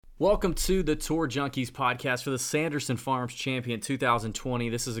Welcome to the Tour Junkies podcast for the Sanderson Farms Champion 2020.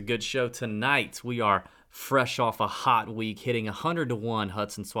 This is a good show tonight. We are fresh off a hot week, hitting 100-1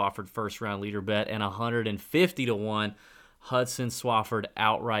 Hudson Swafford first round leader bet and 150-1 Hudson Swafford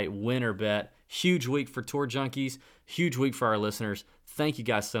outright winner bet. Huge week for Tour Junkies, huge week for our listeners. Thank you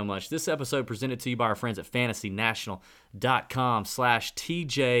guys so much. This episode presented to you by our friends at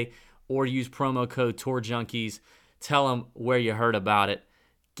fantasynational.com/TJ or use promo code Tour Junkies. Tell them where you heard about it.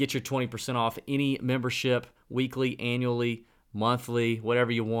 Get your 20% off any membership, weekly, annually, monthly,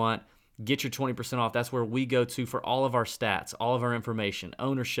 whatever you want. Get your 20% off. That's where we go to for all of our stats, all of our information,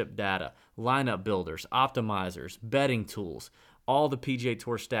 ownership data, lineup builders, optimizers, betting tools, all the PGA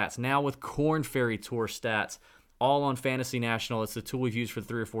Tour stats. Now with Korn Ferry Tour stats, all on Fantasy National. It's the tool we've used for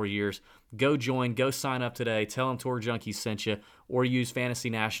 3 or 4 years. Go join. Go sign up today. Tell them Tour Junkies sent you, or use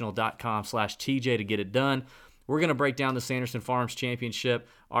fantasynational.com/TJ to get it done. We're going to break down the Sanderson Farms Championship,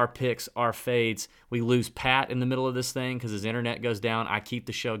 our picks, our fades. We lose Pat in the middle of this thing because his internet goes down. I keep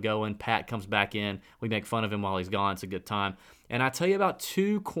the show going. Pat comes back in. We make fun of him while he's gone. It's a good time. And I tell you about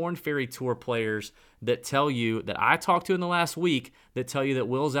 2 Korn Ferry Tour players that tell you, that I talked to in the last week, that tell you that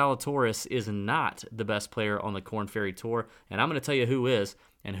Will Zalatoris is not the best player on the Korn Ferry Tour. And I'm going to tell you who is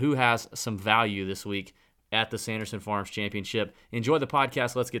and who has some value this week at the Sanderson Farms Championship. Enjoy the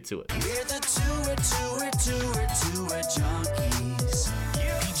podcast. Let's get to it. We're the tour junkies.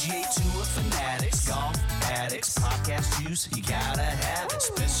 PGA Tour fanatics, golf addicts, podcast juice, you gotta have it.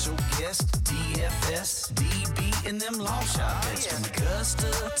 Special guest, DFS, DB, and them long shot bets. From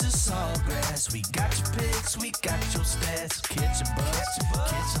Augusta to Sawgrass, we got your picks, we got your stats. Catch a buzz,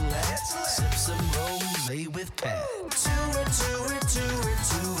 catch a laugh, sip some rosé with Pat. Tour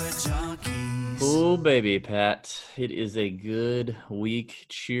junkies. Oh, baby, Pat. It is a good week.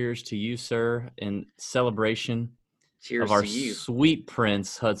 Cheers to you, sir, in celebration of our sweet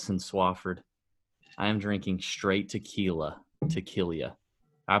prince, Hudson Swafford. I am drinking straight tequila to kill ya.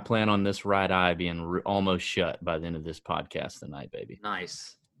 I plan on this right eye being almost shut by the end of this podcast tonight, baby.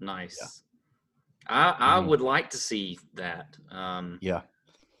 Nice. Yeah. I would like to see that. Yeah.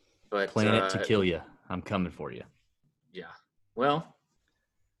 But Planet to kill ya. I'm coming for you. Yeah. Well,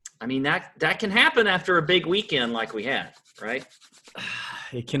 I mean, that can happen after a big weekend like we had, right?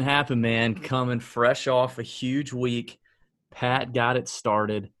 It can happen, man. Coming fresh off a huge week, Pat got it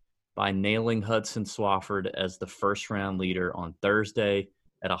started by nailing Hudson Swafford as the first-round leader on Thursday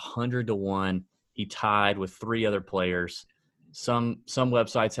at 100-1. He tied with 3 other players. Some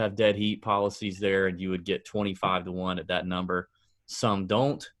websites have dead heat policies there, and you would get 25-1 at that number. Some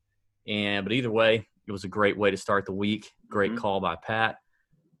don't. But either way, it was a great way to start the week. Great call by Pat.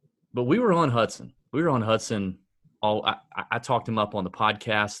 But we were on Hudson. I talked him up on the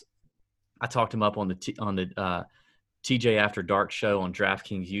podcast. I talked him up on the TJ After Dark show on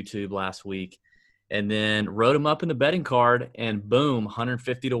DraftKings YouTube last week, and then wrote him up in the betting card, and boom,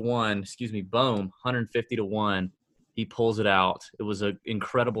 150-1. He pulls it out. It was an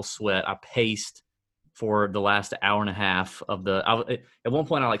incredible sweat. I paced for the last hour and a half of at one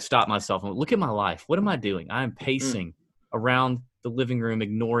point I stopped myself and went, look at my life. What am I doing? I am pacing around the living room,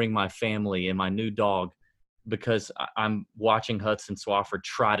 ignoring my family and my new dog, because I'm watching Hudson Swafford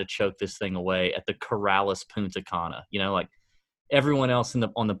try to choke this thing away at the Corrales Punta Cana. Everyone else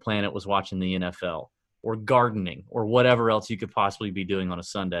on the planet was watching the NFL or gardening or whatever else you could possibly be doing on a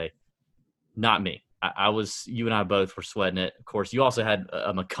Sunday. Not me. You and I both were sweating it. Of course, you also had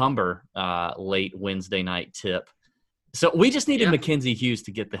a McCumber late Wednesday night tip. So we just needed Mackenzie Hughes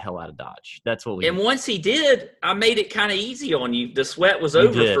to get the hell out of Dodge. That's what we needed. Once he did, I made it kind of easy on you. The sweat was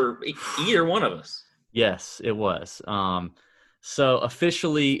over for either one of us. Yes, it was. So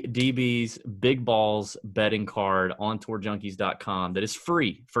officially, DB's Big Balls betting card on tourjunkies.com that is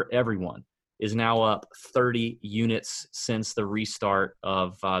free for everyone is now up 30 units since the restart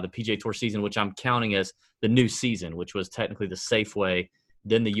of the PGA Tour season, which I'm counting as the new season, which was technically the Safeway,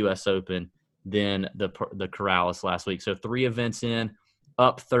 then the U.S. Open, then the Corrales last week. So 3 events in,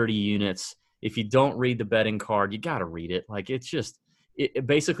 up 30 units. If you don't read the betting card, you got to read it.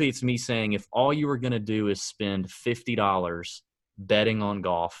 Basically, it's me saying if all you were going to do is spend $50 betting on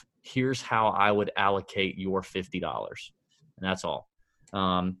golf, here's how I would allocate your $50. And that's all.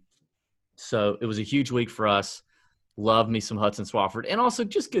 So it was a huge week for us. Love me some Hudson Swafford. And also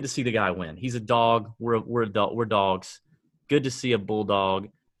just good to see the guy win. He's a dog. We're dogs. Good to see a bulldog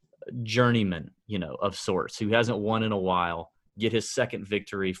journeyman, of sorts, who hasn't won in a while, get his second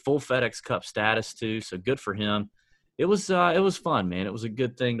victory, full FedEx Cup status too. So good for him. It was fun, man. It was a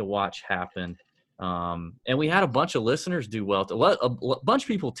good thing to watch happen. And we had a bunch of listeners do well. A bunch of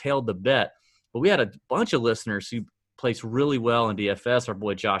people tailed the bet, but we had a bunch of listeners who placed really well in DFS. Our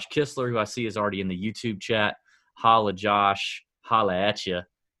boy Josh Kistler, who I see is already in the YouTube chat. Holla, Josh. Holla at you.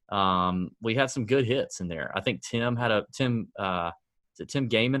 We had some good hits in there. I think Tim Gaiman?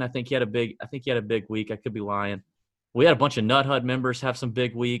 I think he had a big week. I could be lying. We had a bunch of Nut Hut members have some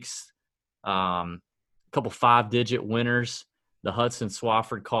big weeks. A couple 5-digit winners. The Hudson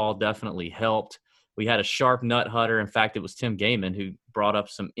Swafford call definitely helped. We had a sharp nut hutter. In fact, it was Tim Gaiman who brought up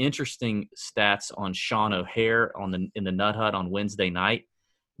some interesting stats on Sean O'Hare in the nut hut on Wednesday night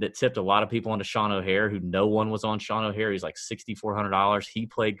that tipped a lot of people onto Sean O'Hare, who no one was on Sean O'Hare. He's like $6,400. He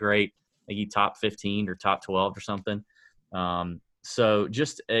played great. I think he top 15 or top 12 or something. So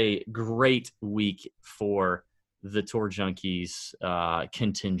just a great week for the Tour Junkies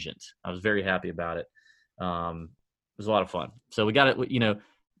contingent. I was very happy about it. It was a lot of fun. So we got it.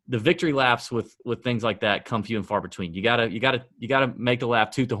 The victory laps with things like that come few and far between. You gotta make the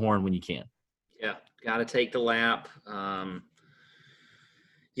lap, toot the horn when you can. Yeah, gotta take the lap.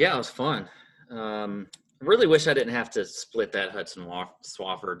 Yeah, it was fun. I really wish I didn't have to split that Hudson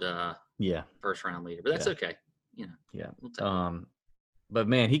Swafford first round leader, but that's okay. We'll but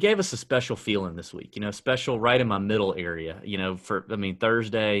man, he gave us a special feeling this week. Special right in my middle area.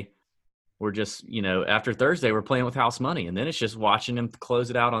 Thursday. We're just, after Thursday, we're playing with house money. And then it's just watching him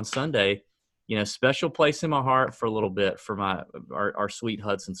close it out on Sunday. Special place in my heart for a little bit for our sweet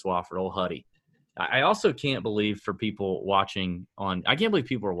Hudson Swafford, old Huddy. I also can't believe people are watching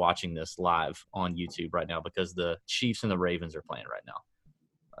this live on YouTube right now because the Chiefs and the Ravens are playing right now.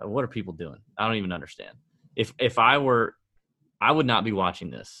 What are people doing? I don't even understand. If I were, I would not be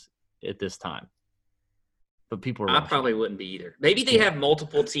watching this at this time. But people are watching. I probably wouldn't be either. Maybe they have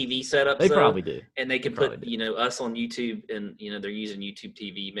multiple TV setups. They probably do. And they can put, us on YouTube and, they're using YouTube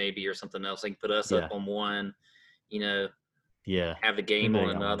TV maybe or something else. They can put us up on one, have the game on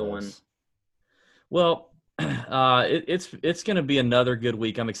another one. Well, it's going to be another good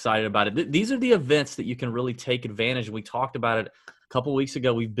week. I'm excited about it. These are the events that you can really take advantage. We talked about it a couple weeks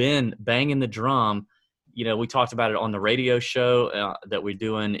ago. We've been banging the drum. We talked about it on the radio show that we're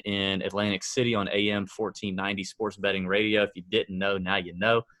doing in Atlantic City on AM 1490 Sports Betting Radio. If you didn't know, now you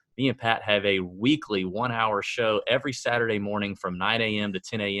know. Me and Pat have a weekly 1-hour show every Saturday morning from 9 a.m. to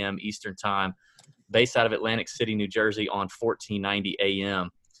 10 a.m. Eastern Time, based out of Atlantic City, New Jersey on 1490 AM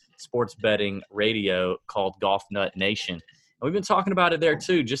Sports Betting Radio called Golf Nut Nation. And we've been talking about it there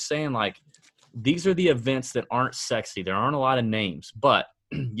too, just saying these are the events that aren't sexy. There aren't a lot of names, but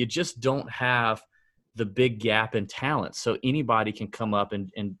you just don't have the big gap in talent. So anybody can come up and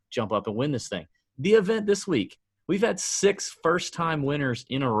jump up and win this thing. The event this week, we've had 6 first-time winners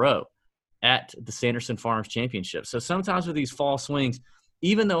in a row at the Sanderson Farms Championship. So sometimes with these fall swings,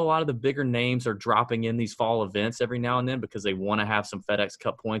 even though a lot of the bigger names are dropping in these fall events every now and then because they want to have some FedEx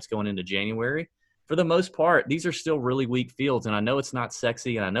Cup points going into January, for the most part, these are still really weak fields. And I know it's not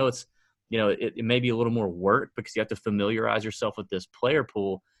sexy, and I know it's, it may be a little more work because you have to familiarize yourself with this player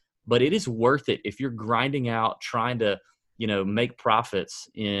pool. But it is worth it if you're grinding out, trying to, make profits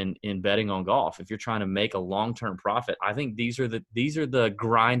in betting on golf. If you're trying to make a long-term profit, I think these are the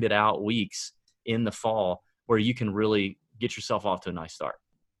grinded out weeks in the fall where you can really get yourself off to a nice start.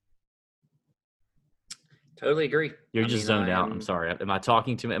 Totally agree. You're just zoned out. I'm sorry.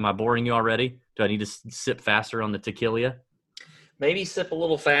 Am I boring you already? Do I need to sip faster on the tequila? Maybe sip a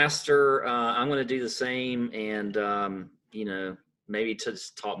little faster. I'm going to do the same. And, maybe to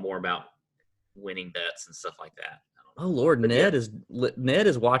just talk more about winning bets and stuff like that. Oh Lord, Ned is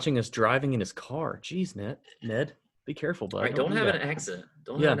watching us driving in his car. Jeez, Ned, be careful, bud. All right, don't have an accident.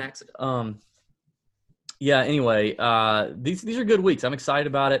 Don't have an accident. Anyway, these are good weeks. I'm excited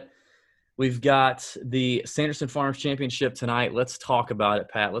about it. We've got the Sanderson Farms Championship tonight. Let's talk about it,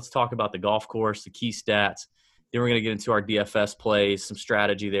 Pat. Let's talk about the golf course, the key stats. Then we're going to get into our DFS plays, some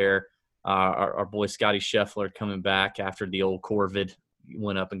strategy there. Our boy Scotty Scheffler coming back after the old Corvid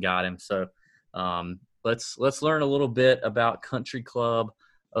went up and got him. So let's learn a little bit about Country Club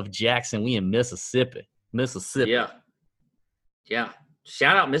of Jackson. We in Mississippi. Yeah.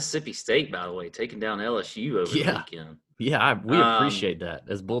 Shout out Mississippi State, by the way, taking down LSU over the weekend. Yeah, we appreciate that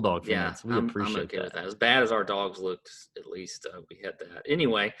as Bulldog fans. We appreciate I'm okay with that. As bad as our dogs looked, at least we had that.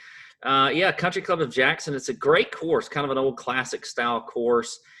 Anyway, Country Club of Jackson. It's a great course, kind of an old classic style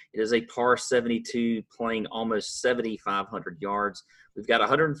course. It is a par 72 playing almost 7,500 yards. We've got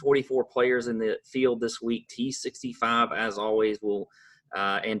 144 players in the field this week. T65, as always,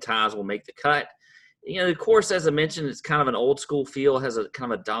 and ties will make the cut. The course, as I mentioned, it's kind of an old school feel, has a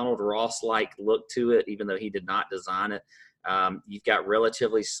kind of a Donald Ross-like look to it, even though he did not design it. You've got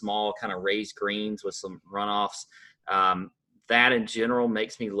relatively small kind of raised greens with some runoffs. That in general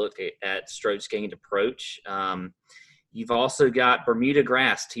makes me look at strokes gained approach. You've also got Bermuda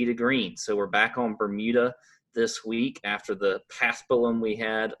grass, tee to green. So we're back on Bermuda this week after the paspalum we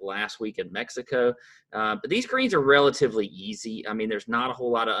had last week in Mexico. But these greens are relatively easy. I mean, there's not a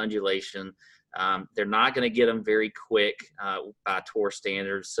whole lot of undulation. They're not going to get them very quick by tour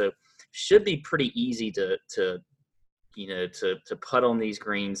standards. So should be pretty easy to putt on these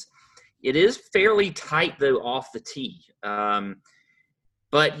greens. It is fairly tight, though, off the tee.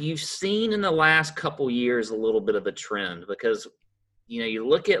 But you've seen in the last couple years a little bit of a trend because, you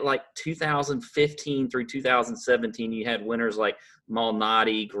look at like 2015 through 2017, you had winners like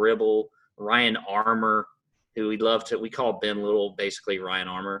Malnati, Gribble, Ryan Armour, who we call Ben Little basically Ryan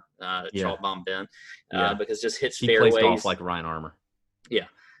Armour, Chalk Bomb Ben, because just hits fairways. Plays golf like Ryan Armour. Yeah.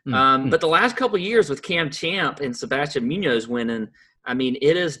 But the last couple of years with Cam Champ and Sebastian Munoz winning, I mean,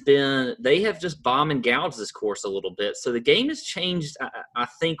 they have just bomb and gouged this course a little bit. So the game has changed, I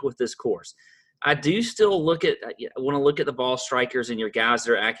think, with this course. I do still want to look at the ball strikers and your guys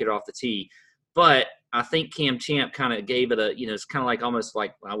that are accurate off the tee. But I think Cam Champ kind of gave it it's kind of like almost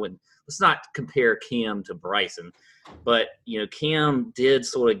like let's not compare Cam to Bryson. But, Cam did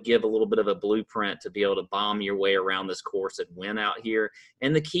sort of give a little bit of a blueprint to be able to bomb your way around this course and win out here.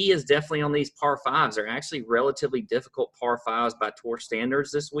 And the key is definitely on these par fives. They're actually relatively difficult par fives by tour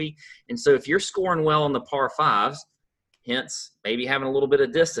standards this week. And so if you're scoring well on the par fives, hence maybe having a little bit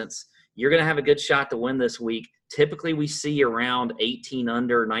of distance, you're going to have a good shot to win this week. Typically, we see around 18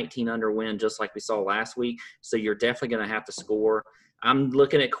 under, 19 under win, just like we saw last week. So you're definitely going to have to score. I'm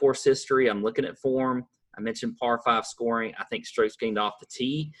looking at course history. I'm looking at form. I mentioned par 5 scoring. I think strokes gained off the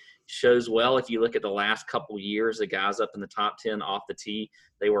tee shows well. If you look at the last couple years, the guys up in the top 10 off the tee,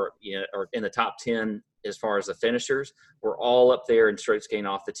 they were, or in the top 10 as far as the finishers, were all up there in strokes gained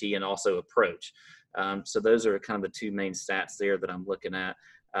off the tee and also approach. So those are kind of the two main stats there that I'm looking at.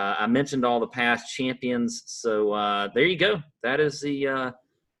 I mentioned all the past champions. So there you go. That is the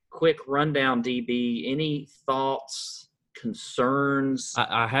quick rundown, DB. Any thoughts, concerns?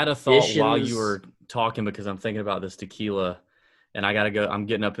 I had a thought while you were talking because I'm thinking about this tequila and I got to go. I'm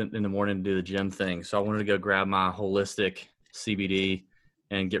getting up in the morning to do the gym thing. So I wanted to go grab my holistic CBD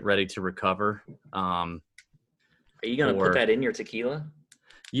and get ready to recover. Are you going to put that in your tequila?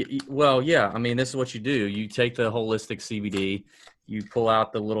 Well, yeah. I mean, this is what you do. You take the holistic CBD, you pull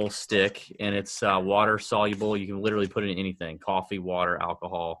out the little stick, and it's water soluble. You can literally put it in anything: coffee, water,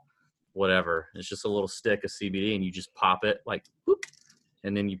 alcohol, whatever. It's just a little stick of CBD, and you just pop it like, whoop,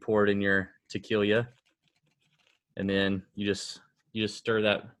 and then you pour it in your tequila, and then you just stir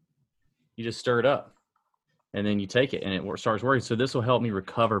that. You just stir it up, and then you take it, and it starts working. So this will help me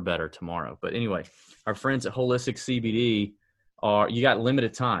recover better tomorrow. But anyway, our friends at Holistic CBD you got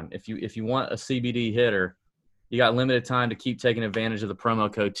limited time. If you want a CBD hitter, you got limited time to keep taking advantage of the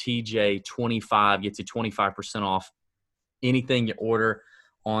promo code TJ25. Gets you 25% off anything you order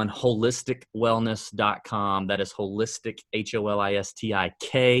on holisticwellness.com. That is holistic,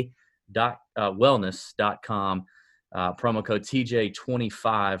 HOLISTIK wellness.com. Promo code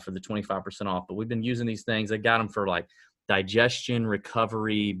TJ25 for the 25% off. But we've been using these things. I got them for like digestion,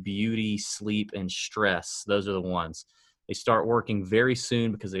 recovery, beauty, sleep, and stress. Those are the ones. They start working very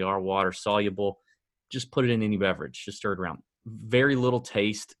soon because they are water soluble. Just put it in any beverage. Just stir it around. Very little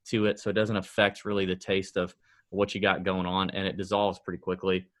taste to it, so it doesn't affect really the taste of what you got going on, and it dissolves pretty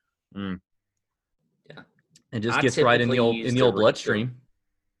quickly. Yeah, and just gets right in the old bloodstream.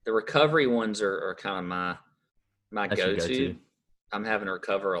 The recovery ones are kind of my go-to. I'm having to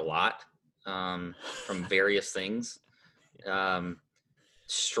recover a lot from various things.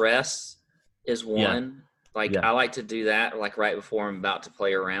 Stress is one. I like to do that like right before I'm about to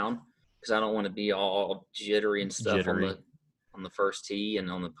play around because I don't want to be all jittery and stuff on the first tee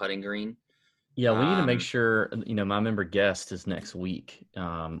and on the putting green. Yeah, we need to make sure, my member guest is next week.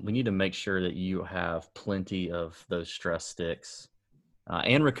 We need to make sure that you have plenty of those stress sticks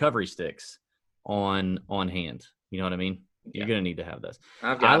and recovery sticks on hand. You know what I mean? You're going to need to have those.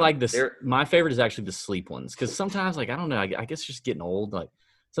 I like this. My favorite is actually the sleep ones because sometimes, I don't know, I guess just getting old,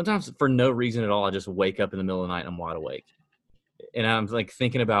 sometimes for no reason at all, I just wake up in the middle of the night and I'm wide awake. And I'm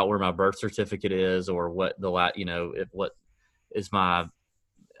thinking about where my birth certificate is or what what is my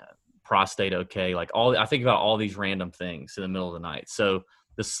prostate okay. I think about all these random things in the middle of the night. So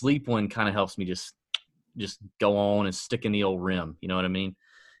the sleep one kind of helps me just go on and stick in the old rim. You know what I mean?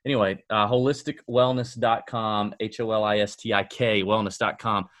 Anyway, holisticwellness.com, HOLISTIK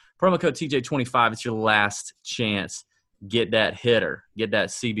wellness.com. Promo code TJ25. It's your last chance. Get that hitter. Get that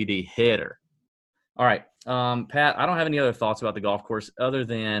CBD hitter. All right. Pat, I don't have any other thoughts about the golf course other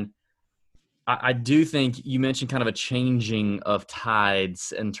than I do think you mentioned kind of a changing of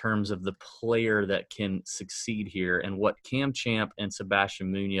tides in terms of the player that can succeed here, and what Cam Champ and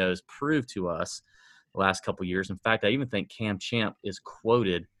Sebastian Munoz proved to us the last couple of years. In fact, I even think Cam Champ is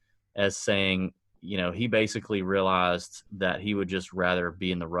quoted as saying, he basically realized that he would just rather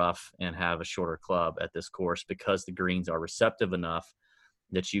be in the rough and have a shorter club at this course because the greens are receptive enough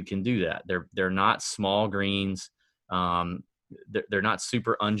that you can do that. They're not small greens. Um, they're not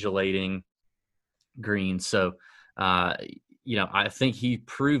super undulating greens. So, I think he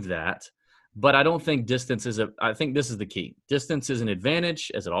proved that. But I don't think distance I think this is the key. Distance is an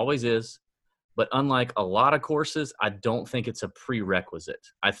advantage, as it always is. But unlike a lot of courses, I don't think it's a prerequisite.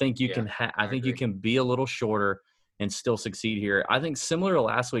 I think you Yeah, can I I think you agree. can be a little shorter and still succeed here. I think similar to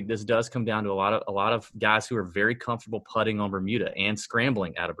last week, this does come down to a lot of guys who are very comfortable putting on Bermuda and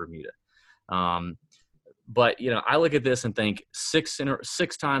scrambling out of Bermuda. Um, but I look at this and think six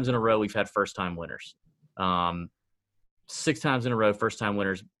times in a row we've had first time winners. Um, 6 times in a row, first time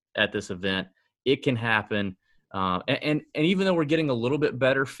winners at this event. It can happen. And even though we're getting a little bit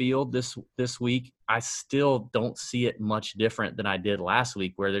better field this week, I still don't see it much different than I did last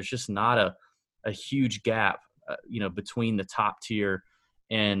week, where there's just not a huge gap, between the top tier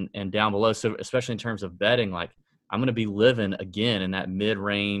and down below. So especially in terms of betting, like I'm going to be living again in that mid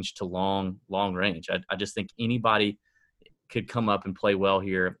range to long range. I just think anybody could come up and play well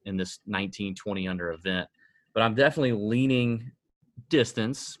here in this 19-20 under event. But I'm definitely leaning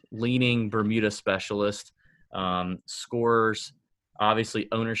distance, leaning Bermuda specialist. Scorers, obviously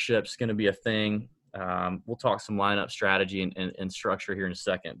ownership's going to be a thing. We'll talk some lineup strategy and structure here in a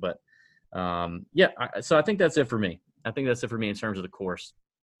second. But so I think that's it for me. I think that's it for me in terms of the course.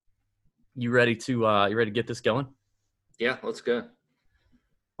 You ready to get this going? Yeah, let's go.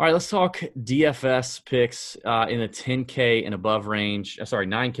 All right, let's talk DFS picks in the 10K and above range. Sorry,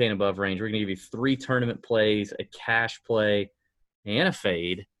 9K and above range. We're going to give you 3 tournament plays, a cash play, and a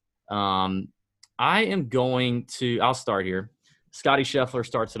fade. I'll start here. Scotty Scheffler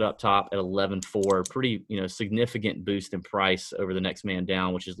starts it up top at 11.4. Pretty, significant boost in price over the next man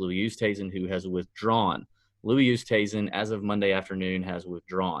down, which is Louis Oosthuizen, who has withdrawn. Louis Oosthuizen, as of Monday afternoon, has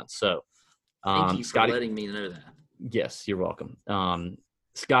withdrawn. So, Thank you for Scotty, letting me know that. yes, you're welcome.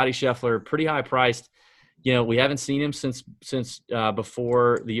 Scotty Scheffler, pretty high priced. We haven't seen him since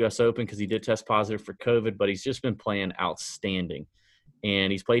before the U.S. Open because he did test positive for COVID, but he's just been playing outstanding.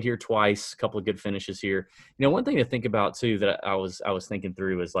 And he's played here twice, a couple of good finishes here. One thing to think about too that I was thinking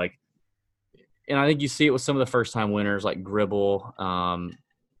through is like, and I think you see it with some of the first time winners like Gribble,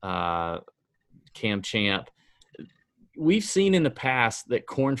 Cam Champ. We've seen in the past that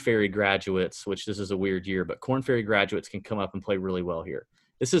Korn Ferry graduates, which this is a weird year, but Korn Ferry graduates can come up and play really well here.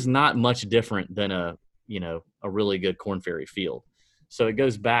 This is not much different than a really good Korn Ferry field. So it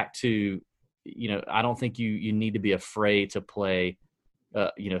goes back to, I don't think you need to be afraid to play,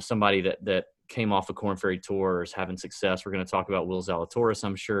 somebody that came off a Korn Ferry tour or is having success. We're going to talk about Will Zalatoris,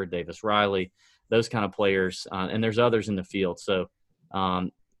 I'm sure, Davis Riley, those kind of players. And there's others in the field. So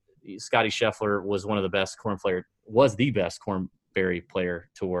Scotty Scheffler was the best Korn Ferry player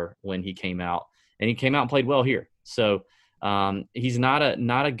tour when he came out, and he came out and played well here. So he's not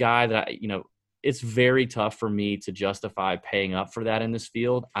a guy that it's very tough for me to justify paying up for that in this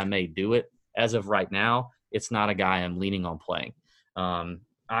field. I may do it. As of right now, it's not a guy I'm leaning on playing. I'm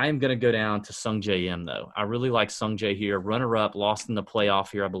going to go down to Sung J M, though. I really like Sung J here. Runner-up, lost in the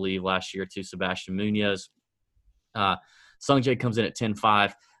playoff here, I believe, last year to Sebastian Munoz. Sung J comes in at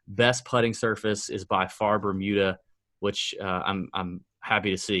 10.5. Best putting surface is by far Bermuda, which I'm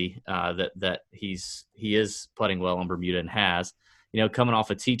happy to see that he is putting well on Bermuda and has. Coming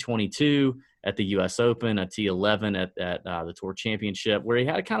off a T22 at the U.S. Open, a T11 at the Tour Championship, where he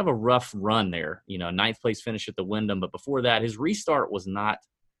had a kind of a rough run there. 9th place finish at the Wyndham, but before that, his restart was not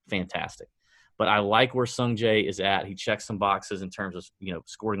fantastic. But I like where Sung Jae is at. He checks some boxes in terms of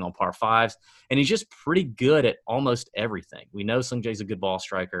scoring on par fives, and he's just pretty good at almost everything. We know Sung Jae's a good ball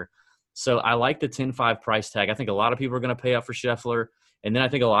striker, so I like the 10.5 price tag. I think a lot of people are going to pay up for Scheffler, and then I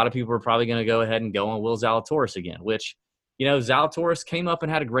think a lot of people are probably going to go ahead and go on Will Zalatoris again, which Zalatoris came up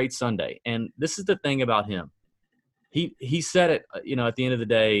and had a great Sunday, and this is the thing about him. He said it, at the end of the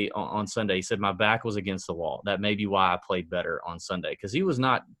day on Sunday, he said, my back was against the wall. That may be why I played better on Sunday, because he was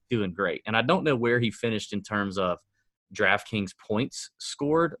not doing great. And I don't know where he finished in terms of DraftKings points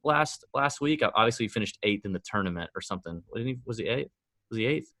scored last week. Obviously, he finished 8th in the tournament or something. Was he 8th? Was he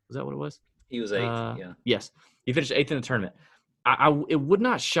 8th? Was that what it was? He was 8th, yeah. Yes. He finished 8th in the tournament. It would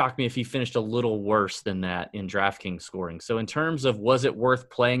not shock me if he finished a little worse than that in DraftKings scoring. So in terms of was it worth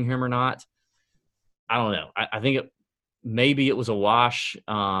playing him or not, I don't know. I think maybe it was a wash.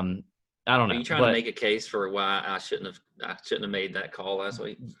 I don't Are know. you trying to But make a case for why I shouldn't have made that call last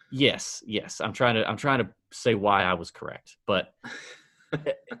week? yes. I'm trying to say why I was correct. But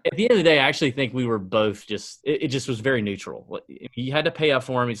at the end of the day, I actually think we were both it just was very neutral. You had to pay up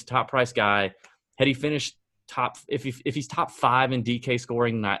for him. He's a top price guy. Had he finished if he's top 5 in DK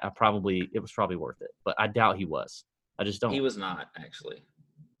scoring, it was probably worth it. But I doubt he was. I just don't. He was not, actually.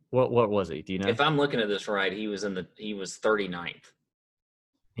 What was he? Do you know? If I'm looking at this right, he was 39th,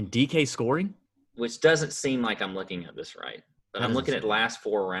 In DK scoring? which doesn't seem like I'm looking at this right. But That I'm doesn't looking at seem last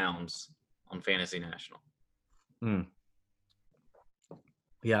 4 rounds on Fantasy National.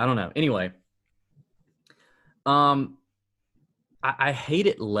 Yeah, I don't know. Anyway, I hate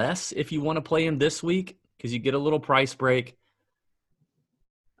it less if you want to play him this week because you get a little price break.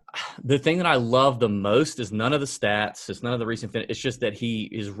 The thing that I love the most is none of the stats. It's none of the recent finish. It's just that he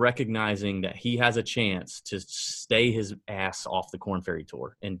is recognizing that he has a chance to stay his ass off the Korn Ferry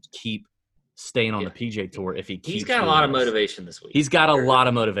Tour and keep staying on the PGA Tour if he keeps. He's got a lot of motivation this week. He's got a lot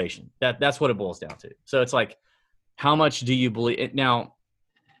of motivation. That's what it boils down to. So it's like, how much do you believe it? Now,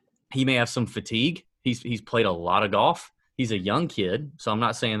 he may have some fatigue. He's played a lot of golf. He's a young kid, so I'm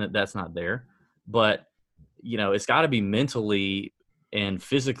not saying that that's not there. But, it's got to be mentally and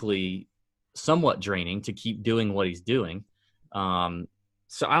physically somewhat draining to keep doing what he's doing. So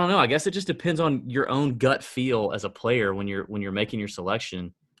I don't know. I guess it just depends on your own gut feel as a player when you're making your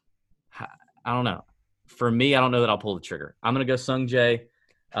selection. I don't know. For me, I don't know that I'll pull the trigger. I'm going to go Sung Jae.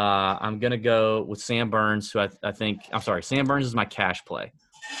 I'm going to go with Sam Burns, who I think – I'm sorry, Sam Burns is my cash play.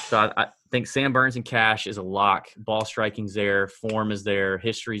 So I think Sam Burns and cash is a lock. Ball striking's there. Form is there.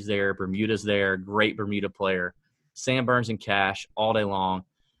 History's there. Bermuda's there. Great Bermuda player. Sam Burns and cash all day long.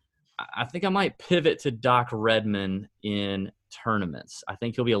 I think I might pivot to Doc Redman in tournaments. I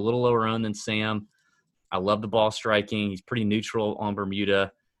think he'll be a little lower owned than Sam. I love the ball striking. He's pretty neutral on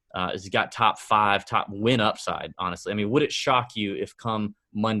Bermuda. He's got top 5, top win upside, honestly. I mean, would it shock you if come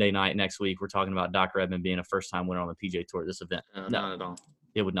Monday night next week we're talking about Doc Redman being a first-time winner on the PGA Tour at this event? No, not at all.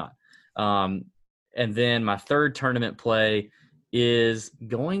 It would not. And then my third tournament play is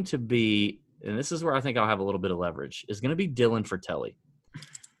going to be, and this is where I think I'll have a little bit of leverage, is going to be Dylan Fratelli.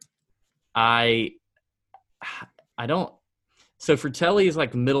 I don't – so Fratelli is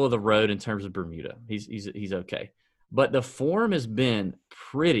like middle of the road in terms of Bermuda. He's okay. But the form has been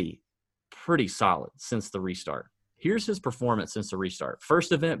pretty solid since the restart. Here's his performance since the restart.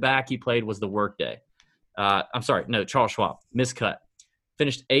 First event back he played was the Workday. Charles Schwab, miscut.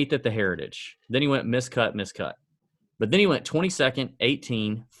 Finished 8th at the Heritage. Then he went miscut. But then he went 22nd,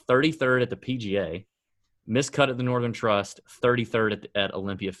 18, 33rd at the PGA, miscut at the Northern Trust, 33rd at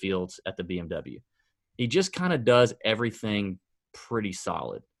Olympia Fields at the BMW. He just kind of does everything pretty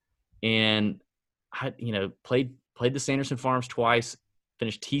solid. And, played the Sanderson Farms twice,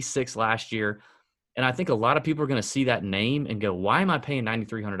 finished T6 last year. And I think a lot of people are going to see that name and go, why am I paying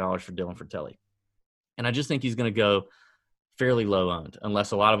 $9,300 for Dylan Fratelli? And I just think he's going to go fairly low owned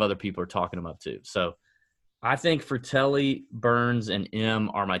unless a lot of other people are talking him up too. So I think Fratelli, Burns, and M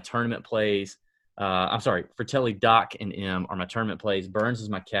are my tournament plays. Fratelli, Doc, and M are my tournament plays. Burns is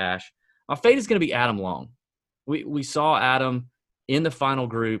my cash. My fade is going to be Adam Long. We saw Adam in the final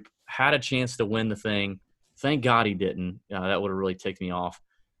group, had a chance to win the thing. Thank God he didn't. That would have really ticked me off.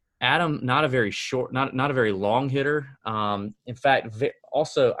 Adam, not a very long hitter. In fact,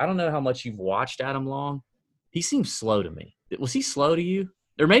 also, I don't know how much you've watched Adam Long. He seems slow to me. Was he slow to you?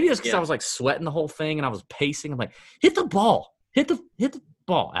 Or maybe it's because I was like sweating the whole thing and I was pacing. I'm like, hit the ball,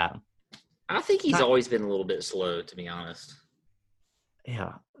 Adam. I think he's always been a little bit slow, to be honest.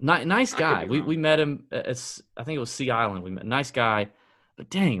 Yeah, nice guy. We met him I think it was Sea Island. We met nice guy, but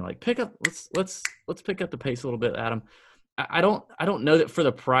dang, like let's pick up the pace a little bit, Adam. I don't know that for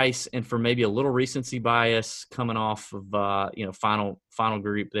the price and for maybe a little recency bias coming off of final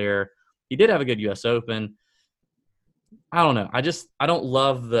group there. He did have a good U.S. Open. I don't know. I don't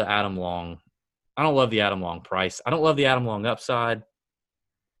love the Adam Long. I don't love the Adam Long price. I don't love the Adam Long upside.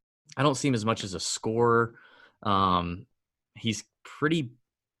 I don't see him as much as a scorer. He's pretty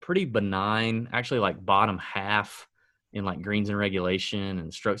benign, actually like bottom half in like greens and regulation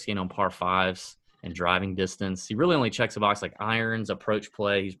and strokes gained on par 5s and driving distance. He really only checks a box like irons, approach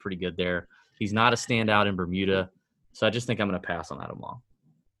play. He's pretty good there. He's not a standout in Bermuda. So I just think I'm going to pass on Adam Long.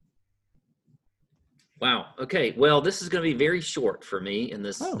 Wow. Okay. Well, this is going to be very short for me in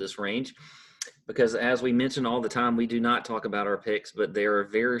this range because, as we mention all the time, we do not talk about our picks, but they are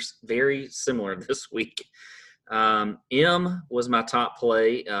very, very similar this week. M was my top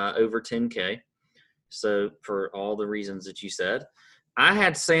play over 10K. So for all the reasons that you said, I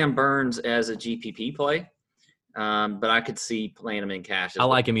had Sam Burns as a GPP play. but I could see playing him in cash. I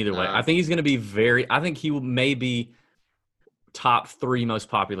like him either way. I think he's going to be I think he may be top 3 most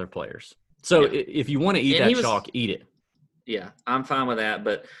popular players. So if you want to eat that chalk, eat it. Yeah, I'm fine with that.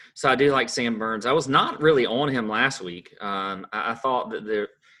 But so I do like Sam Burns. I was not really on him last week. I thought that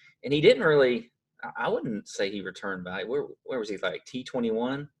and he didn't really. I wouldn't say he returned back. Where was he, like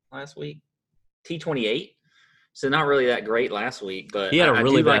T21 last week? T28. So not really that great last week, but he had a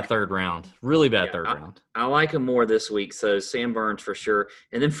really bad third round. Really bad third round. I like him more this week. So Sam Burns for sure.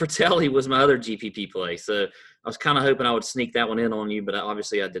 And then Fratelli was my other GPP play. So I was kind of hoping I would sneak that one in on you, but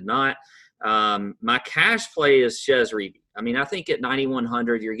obviously I did not. My cash play is Chez Reavie. I mean, I think at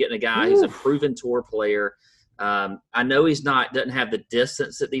 9,100, you're getting a guy who's a proven tour player. I know doesn't have the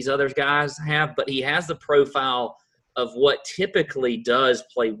distance that these other guys have, but he has the profile of what typically does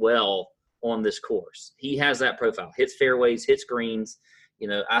play well on this course. He has that profile. Hits fairways, hits greens.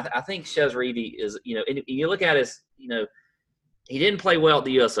 I think Chez Reavie is, and you look at his, he didn't play well at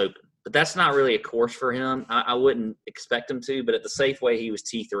the U.S. Open, but that's not really a course for him. I wouldn't expect him to, but at the Safeway, he was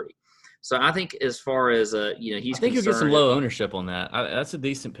T3. So I think as far as, he's I think you'll get some low ownership on that. That's a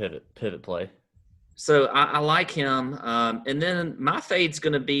decent pivot play. So I like him. And then my fade's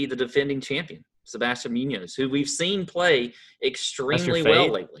going to be the defending champion, Sebastian Munoz, who we've seen play extremely well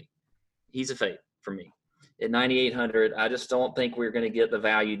lately. He's a fade for me. At 9,800, I just don't think we're going to get the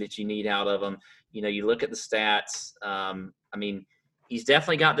value that you need out of him. You look at the stats. I mean, he's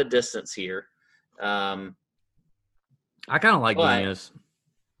definitely got the distance here. I kind of like Munoz.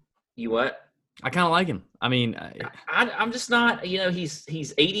 You what? I kind of like him. I mean, I'm just not.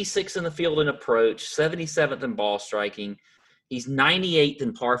 He's 86 in the field in approach, 77th in ball striking. He's 98th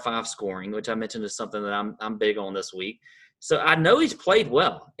in par 5 scoring, which I mentioned is something that I'm big on this week. So I know he's played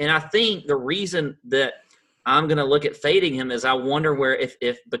well, and I think the reason that I'm going to look at fading him is I wonder where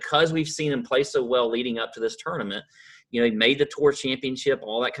if because we've seen him play so well leading up to this tournament, he made the Tour Championship,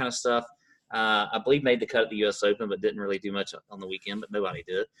 all that kind of stuff. I believe made the cut at the U.S. Open, but didn't really do much on the weekend, but nobody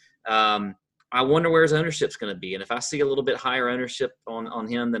did. I wonder where his ownership's going to be. And if I see a little bit higher ownership on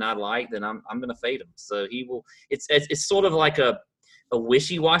him than I'd like, then I'm going to fade him. So he will – it's sort of like a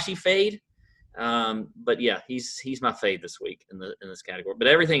wishy-washy fade. But, yeah, he's my fade this week in this category. But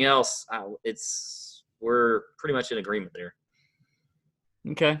everything else, we're pretty much in agreement there.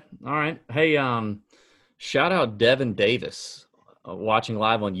 Okay. All right. Hey, shout out Devin Davis. Watching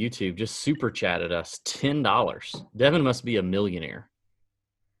live on YouTube, just super chatted us $10. Devin must be a millionaire.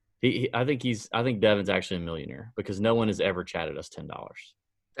 I think Devin's actually a millionaire because no one has ever chatted us $10.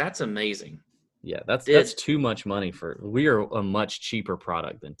 That's amazing. Yeah, that's too much money we are a much cheaper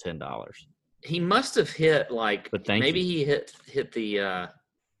product than $10. He must have hit maybe he hit the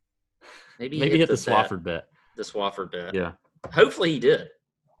maybe he hit the Swafford bet. The Swafford bet. Yeah. Hopefully he did.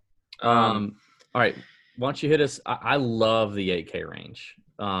 All right. Why don't you hit us? I love the 8K range.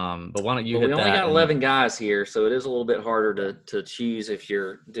 But why don't you hit that? We only got 11 guys here, so it is a little bit harder to choose if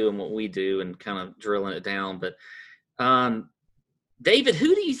you're doing what we do and kind of drilling it down. But, David,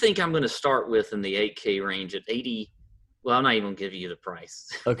 who do you think I'm going to start with in the 8K range at 80? Well, I'm not even going to give you the price.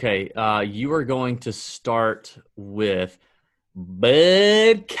 Okay. You are going to start with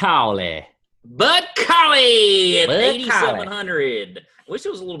Bud Cauley. Bud Cauley at 8,700. I wish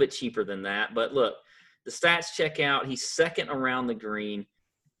it was a little bit cheaper than that, but look. The stats check out. He's second around the green.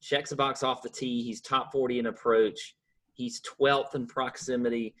 Checks the box off the tee. He's top 40 in approach. He's 12th in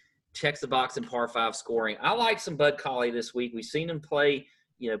proximity. Checks the box in par 5 scoring. I like some Bud Cauley this week. We've seen him play,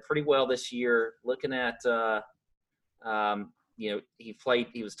 pretty well this year. Looking at, he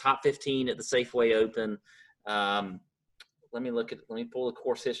was top 15 at the Safeway Open. Let me pull the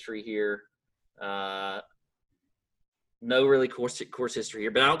course history here. No really course history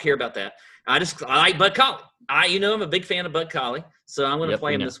here, but I don't care about that. I like Bud Cauley. I'm a big fan of Bud Cauley, so I'm going to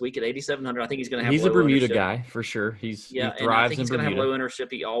play him this week at 8,700. I think he's going to have. He's a Bermuda guy for sure. He thrives and I think he's in going to Bermuda. have low ownership.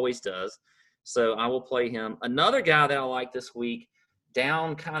 He always does. So I will play him. Another guy that I like this week,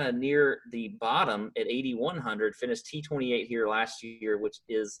 down kind of near the bottom at 8,100, finished T28 here last year, which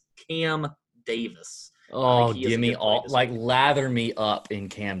is Cam Davis. Oh, give me lather me up in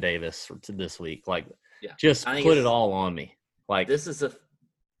Cam Davis this week. Just put it all on me. This is a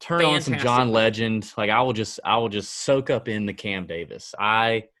turn on some John Legend. I will just soak up in the Cam Davis.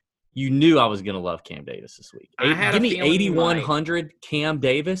 You knew I was going to love Cam Davis this week. Give me 8,100 Cam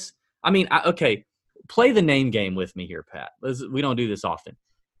Davis. I mean, okay, play the name game with me here, Pat. We don't do this often.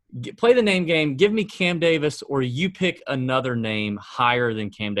 Play the name game. Give me Cam Davis, or you pick another name higher than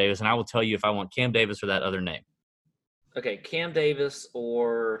Cam Davis, and I will tell you if I want Cam Davis or that other name. Okay, Cam Davis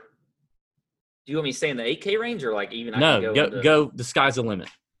or – do you want me to stay in the 8K range or even? No, go. The sky's the limit.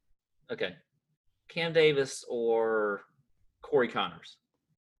 Okay. Cam Davis or Corey Connors?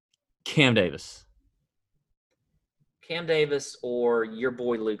 Cam Davis. Cam Davis or your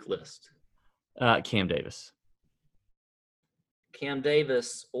boy Luke List? Cam Davis. Cam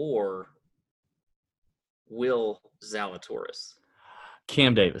Davis or Will Zalatoris?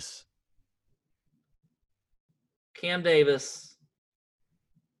 Cam Davis. Cam Davis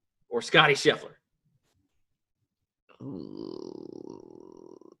or Scotty Scheffler?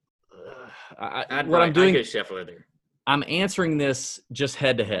 I'd go Scheffler there. I'm answering this just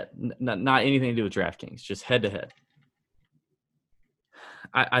head to head, not anything to do with DraftKings, just head to head.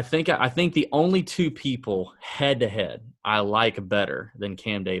 I think the only two people head to head I like better than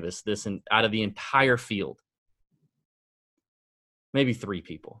Cam Davis out of the entire field. Maybe three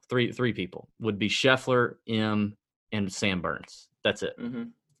people would be Scheffler, M, and Sam Burns. That's it. Mm-hmm.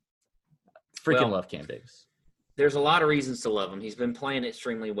 Love Cam Davis. There's a lot of reasons to love him. He's been playing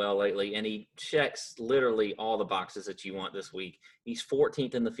extremely well lately, and he checks literally all the boxes that you want this week. He's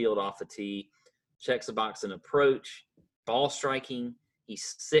 14th in the field off the tee, checks the box in approach, ball striking.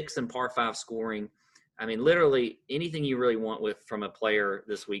 He's 6th in par 5 scoring. I mean, literally anything you really want from a player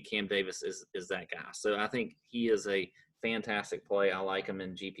this week, Cam Davis is that guy. So I think he is a fantastic play. I like him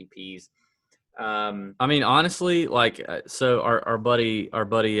in GPPs. I mean, honestly, like, so our buddy,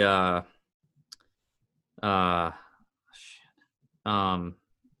 on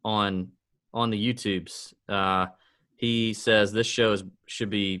the YouTubes, he says this show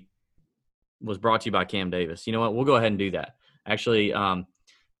was brought to you by Cam Davis. You know what? We'll go ahead and do that. Actually,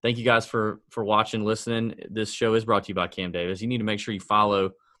 thank you guys for watching, listening. This show is brought to you by Cam Davis. You need to make sure you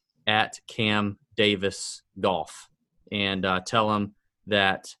follow at Cam Davis Golf and tell him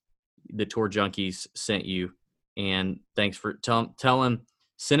that the Tour Junkies sent you. And thanks for tell him,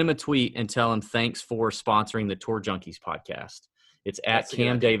 send him a tweet and tell him thanks for sponsoring the Tour Junkies podcast. It's at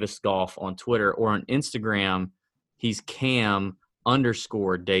Cam Davis Golf on Twitter, or on Instagram. He's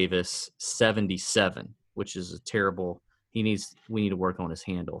Cam_Davis77, which is a terrible. We need to work on his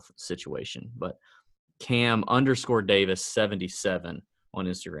handle situation, but Cam_Davis77 on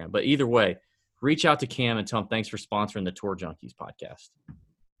Instagram. But either way, reach out to Cam and tell him thanks for sponsoring the Tour Junkies podcast.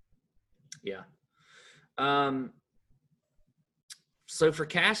 Yeah. So for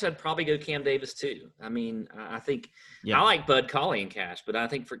cash, I'd probably go Cam Davis too. I mean, I think I like Bud Cauley in cash, but I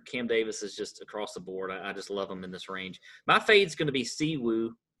think for Cam Davis is just across the board. I just love him in this range. My fade's going to be Siwoo.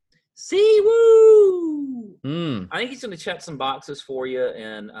 I think he's going to check some boxes for you,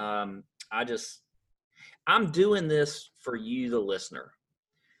 and I'm doing this for you, the listener,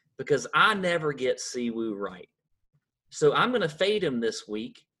 because I never get Siwoo right. So I'm going to fade him this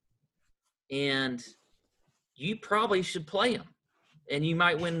week, and you probably should play him, and you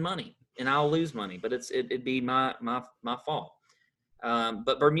might win money, and I'll lose money, but it'd be my fault.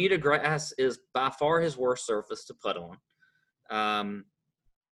 But Bermuda grass is by far his worst surface to putt on.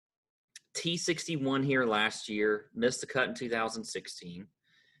 T61 here last year, missed the cut in 2016.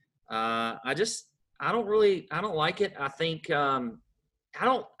 I don't like it. I think I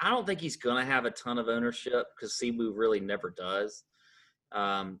don't think he's gonna have a ton of ownership because Siwoo really never does.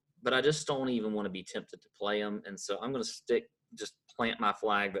 But I just don't even want to be tempted to play him, and so I'm gonna plant my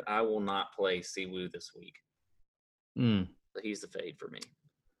flag that I will not play Siwoo this week. But he's the fade for me.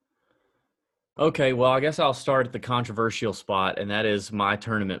 Okay, well, I guess I'll start at the controversial spot, and that is my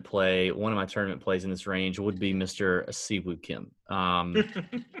tournament play. One of my tournament plays in this range would be Mr. Siwoo Kim.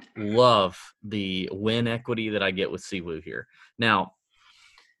 Love the win equity that I get with Siwoo here. Now,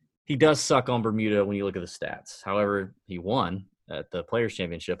 he does suck on Bermuda when you look at the stats. However, he won at the Players'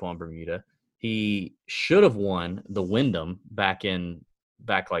 Championship on Bermuda. He should have won the Wyndham back in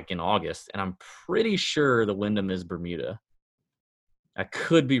August, and I'm pretty sure the Wyndham is Bermuda. I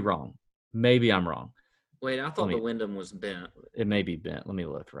could be wrong. Maybe I'm wrong. Wait, I thought the Wyndham was bent. It may be bent. Let me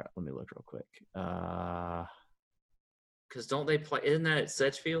look real quick. Because don't they play? Isn't that at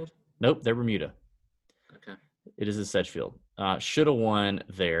Sedgefield? Nope, they're Bermuda. Okay. It is at Sedgefield. Should have won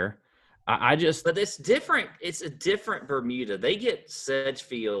there. But it's different. It's a different Bermuda. They get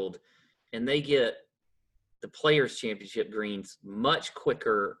Sedgefield, and they get the Players' Championship greens much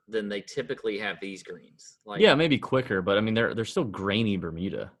quicker than they typically have these greens. Maybe quicker, but I mean they're still grainy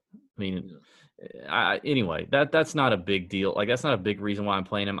Bermuda. I mean, anyway, that's not a big deal. Like, that's not a big reason why I'm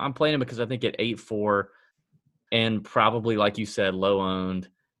playing him. I'm playing him because I think at 8-4 and probably, like you said, low owned,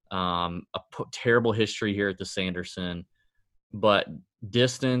 terrible history here at the Sanderson, but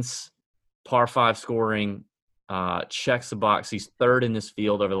distance, par 5 scoring, checks the box. He's third in this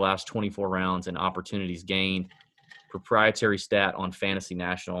field over the last 24 rounds in opportunities gained. Proprietary stat on Fantasy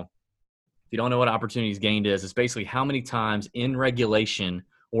National. If you don't know what opportunities gained is, it's basically how many times in regulation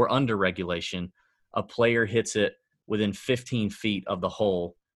or under regulation a player hits it within 15 feet of the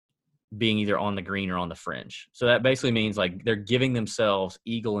hole being either on the green or on the fringe. So that basically means like they're giving themselves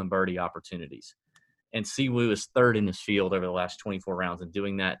eagle and birdie opportunities. And Siwoo is third in his field over the last 24 rounds and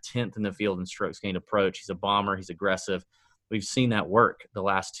doing that 10th in the field in strokes gained approach. He's a bomber. He's aggressive. We've seen that work the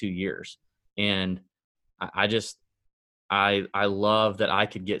last 2 years. And I love that I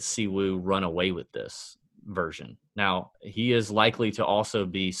could get Siwoo run away with this version. Now, he is likely to also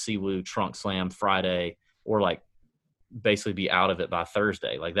be Siwoo trunk slam Friday or like basically be out of it by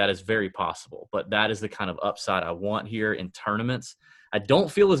Thursday. Like that is very possible, but that is the kind of upside I want here in tournaments. I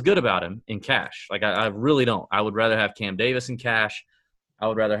don't feel as good about him in cash. Like I really don't. I would rather have Cam Davis in cash. I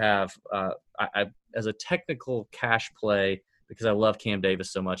would rather have as a technical cash play because I love Cam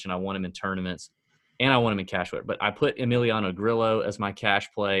Davis so much and I want him in tournaments and I want him in cash. But I put Emiliano Grillo as my cash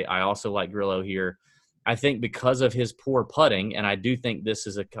play. I also like Grillo here. I think because of his poor putting, and I do think this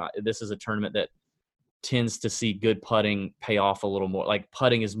is a tournament that tends to see good putting pay off a little more. Like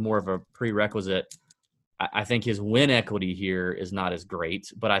putting is more of a prerequisite. I think his win equity here is not as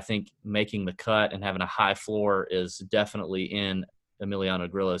great, but I think making the cut and having a high floor is definitely in Emiliano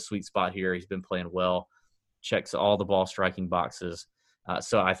Grillo's sweet spot here. He's been playing well, checks all the ball striking boxes.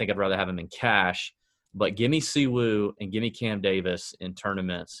 So I think I'd rather have him in cash, but give me Siwoo and give me Cam Davis in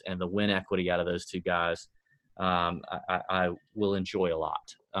tournaments and the win equity out of those two guys. I will enjoy a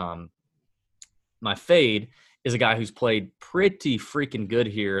lot. My fade is a guy who's played pretty freaking good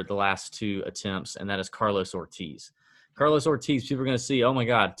here the last 2 attempts, and that is Carlos Ortiz. Carlos Ortiz, people are going to see, oh, my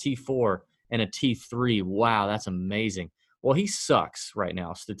God, T4 and a T3. Wow, that's amazing. Well, he sucks right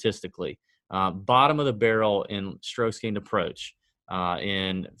now statistically. Bottom of the barrel in strokes gained approach,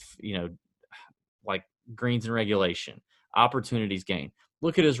 in, like greens and regulation, opportunities gained.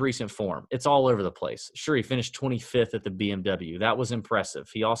 Look at his recent form. It's all over the place. Sure, he finished 25th at the BMW. That was impressive.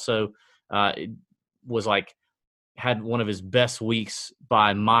 He also was like had one of his best weeks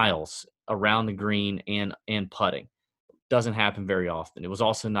by miles around the green and putting. Doesn't happen very often. It was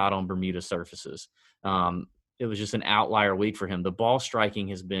also not on Bermuda surfaces. It was just an outlier week for him. The ball striking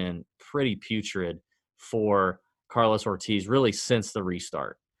has been pretty putrid for Carlos Ortiz really since the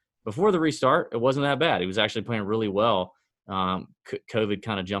restart. Before the restart, it wasn't that bad. He was actually playing really well. COVID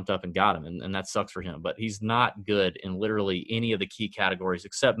kind of jumped up and got him, and that sucks for him. But he's not good in literally any of the key categories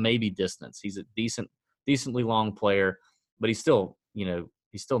except maybe distance. He's a decently long player, but he's still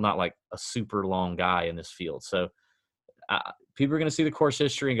not like a super long guy in this field. So people are going to see the course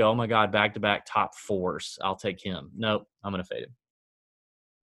history and go, oh my God, back-to-back top 4s. I'll take him. Nope, I'm going to fade him.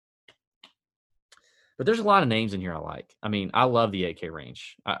 But there's a lot of names in here I like. I mean, I love the 8K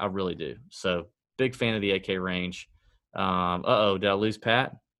range. I really do. So big fan of the 8K range. Did I lose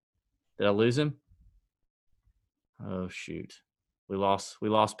Pat? Did I lose him? Oh, shoot. We lost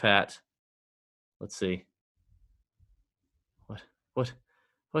Pat. Let's see. What?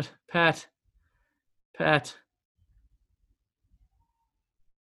 Pat. Pat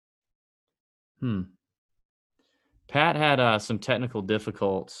had some technical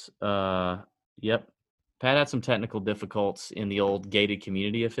difficulties. Yep. Pat had some technical difficulties in the old gated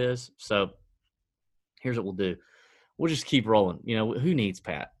community of his. So here's what we'll do. We'll just keep rolling. Who needs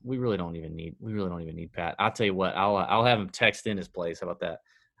Pat? We really don't even need Pat. I'll tell you what, I'll have him text in his place. How about that?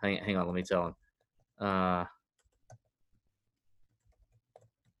 Hang on, let me tell him.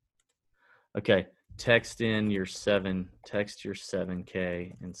 Okay. Text your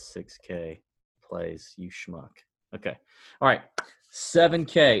 7K and 6K plays, you schmuck. Okay. All right.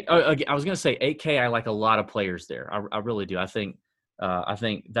 7K. Oh, okay. I was going to say 8K. I like a lot of players there. I really do. I think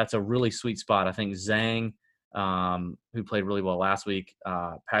that's a really sweet spot. I think Zhang, who played really well last week.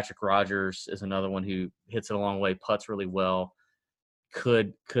 Patrick Rogers is another one who hits it a long way, putts really well,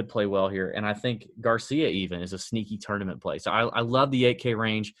 could play well here. And I think Garcia even is a sneaky tournament play. So I love the 8K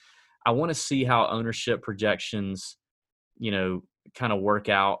range. I want to see how ownership projections, kind of work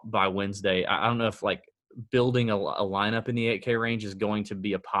out by Wednesday. I don't know if like building a lineup in the 8K range is going to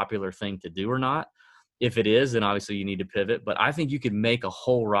be a popular thing to do or not. If it is, then obviously you need to pivot. But I think you could make a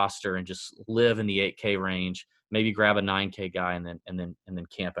whole roster and just live in the 8K range. Maybe grab a 9K guy and then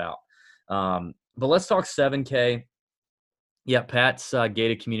camp out. But let's talk 7K. Yeah, Pat's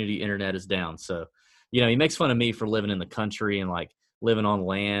gated community internet is down. So, he makes fun of me for living in the country and like living on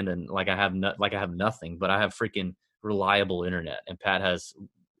land and like I have nothing, but I have freaking reliable internet, and Pat has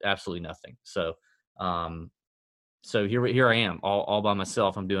absolutely nothing. So, here I am all by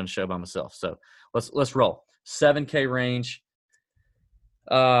myself. I'm doing a show by myself. So let's roll 7K range.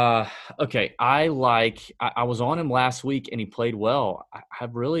 Okay. I was on him last week and he played well. I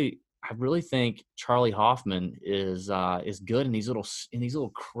really I really think Charlie Hoffman is good in these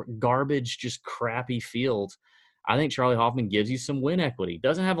little garbage, just crappy fields. I think Charlie Hoffman gives you some win equity.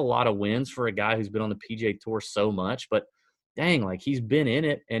 Doesn't have a lot of wins for a guy who's been on the PGA Tour so much, but dang, like he's been in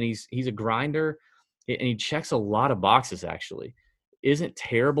it and he's a grinder and he checks a lot of boxes actually. Isn't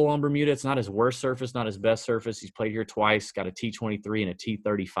terrible on Bermuda. It's not his worst surface, not his best surface. He's played here twice, got a T23 and a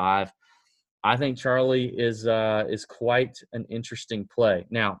T35. I think Charlie is quite an interesting play.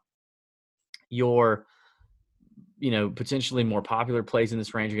 Now, your potentially more popular plays in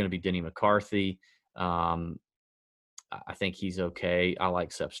this range are going to be Denny McCarthy. I think he's okay. I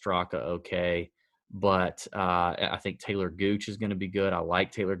like Sepp Straka okay. But I think Taylor Gooch is going to be good. I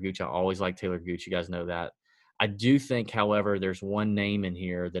like Taylor Gooch. I always like Taylor Gooch. You guys know that. I do think, however, there's one name in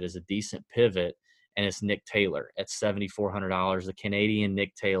here that is a decent pivot, and it's Nick Taylor at $7,400. The Canadian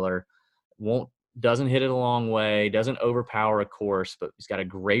Nick Taylor doesn't hit it a long way, doesn't overpower a course, but he's got a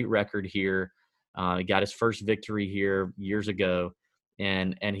great record here. He got his first victory here years ago,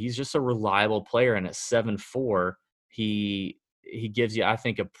 and he's just a reliable player. And at 7.4, he gives you, I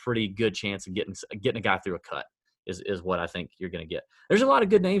think, a pretty good chance of getting a guy through a cut. Is what I think you're going to get. There's a lot of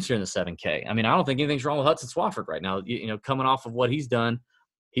good names here in the 7K. I mean, I don't think anything's wrong with Hudson Swafford right now. Coming off of what he's done,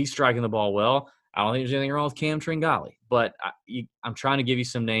 he's striking the ball well. I don't think there's anything wrong with Cam Tringali, but I'm trying to give you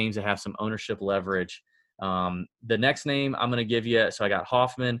some names that have some ownership leverage. The next name I'm going to give you, so I got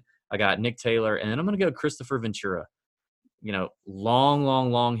Hoffman, I got Nick Taylor, and then I'm going to go Christopher Ventura.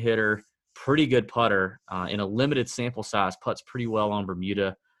 Long hitter, pretty good putter in a limited sample size, putts pretty well on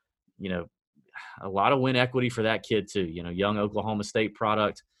Bermuda. A lot of win equity for that kid too. Young Oklahoma State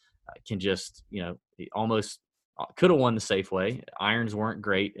product can just, he almost could have won the Safeway. Irons weren't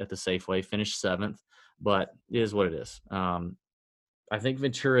great at the Safeway, finished 7th, but it is what it is. I think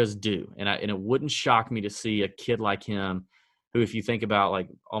Ventura is due, and it wouldn't shock me to see a kid like him, who, if you think about like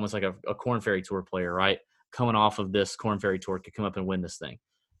almost like a Korn Ferry Tour player, right, coming off of this Korn Ferry Tour, could come up and win this thing.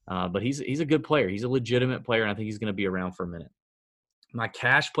 But he's a good player. He's a legitimate player, and I think he's going to be around for a minute. My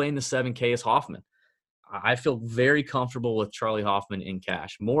cash play in the 7K is Hoffman. I feel very comfortable with Charlie Hoffman in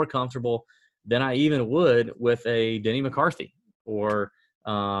cash, more comfortable than I even would with a Denny McCarthy or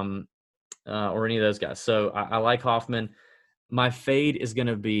any of those guys. So I like Hoffman. My fade is going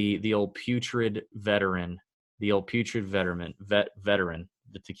to be the old putrid veteran, veteran.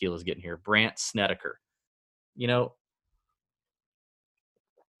 The tequila's getting here, Brandt Snedeker.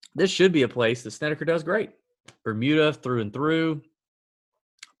 This should be a place that Snedeker does great. Bermuda through and through,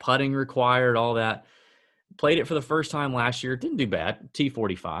 putting required, all that. Played it for the first time last year. Didn't do bad,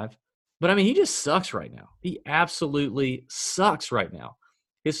 T45. But, I mean, he just sucks right now. He absolutely sucks right now.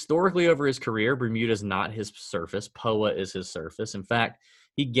 Historically, over his career, Bermuda's not his surface. POA is his surface. In fact,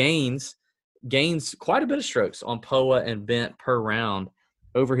 he gains quite a bit of strokes on POA and bent per round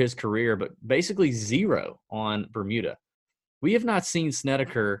over his career, but basically zero on Bermuda. We have not seen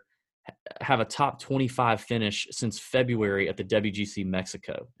Snedeker have a top 25 finish since February at the WGC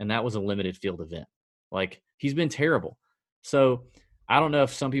Mexico, and that was a limited field event. Like, he's been terrible. So I don't know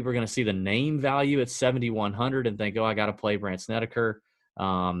if some people are going to see the name value at 7,100 and think, oh, I got to play Brandt Snedeker,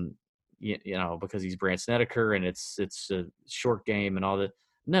 because he's Brandt Snedeker and it's a short game and all that.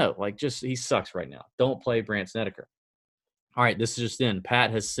 No, he sucks right now. Don't play Brandt Snedeker. All right, this is just in.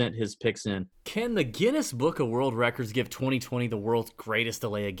 Pat has sent his picks in. Can the Guinness Book of World Records give 2020 the world's greatest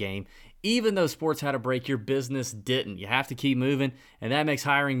delay of game? Even though sports had a break, your business didn't. You have to keep moving, and that makes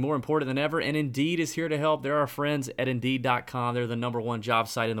hiring more important than ever, and Indeed is here to help. They're our friends at Indeed.com. They're the #1 job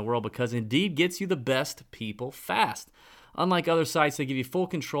site in the world because Indeed gets you the best people fast. Unlike other sites, they give you full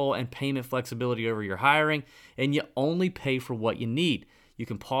control and payment flexibility over your hiring, and you only pay for what you need. You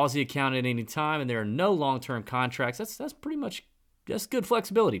can pause the account at any time, and there are no long-term contracts. That's good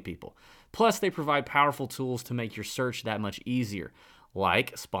flexibility, people. Plus, they provide powerful tools to make your search that much easier,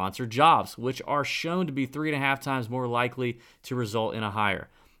 like sponsored jobs, which are shown to be 3.5 times more likely to result in a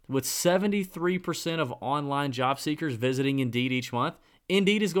hire. With 73% of online job seekers visiting Indeed each month,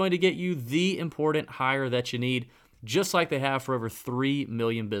 Indeed is going to get you the important hire that you need, just like they have for over 3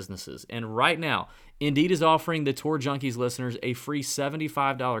 million businesses. And right now, Indeed is offering the Tour Junkies listeners a free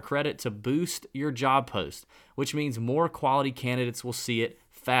 $75 credit to boost your job post, which means more quality candidates will see it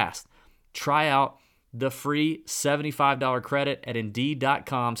fast. Try out the free $75 credit at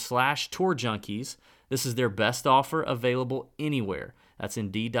Indeed.com/TourJunkies. This is their best offer available anywhere. That's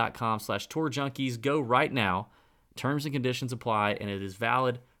Indeed.com/TourJunkies. Go right now. Terms and conditions apply, and it is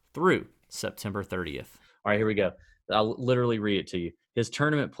valid through September 30th. All right, here we go. I'll literally read it to you. His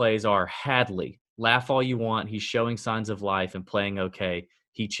tournament plays are Hadley. Laugh all you want. He's showing signs of life and playing okay.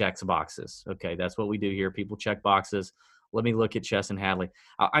 He checks boxes. Okay, that's what we do here. People check boxes. Let me look at Chesson Hadley.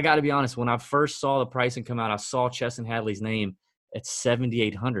 I got to be honest. When I first saw the pricing come out, I saw Chesson Hadley's name at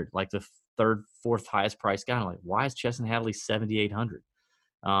 7,800, like the third, fourth highest priced guy. I'm like, why is Chesson Hadley 7,800?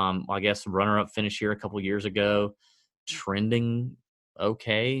 I guess runner-up finish here a couple years ago, trending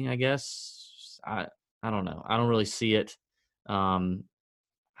okay, I guess. I don't know. I don't really see it.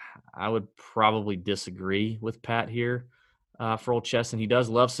 I would probably disagree with Pat here for old Chesson. He does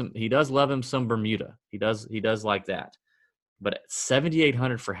love him some Bermuda. He does like that. But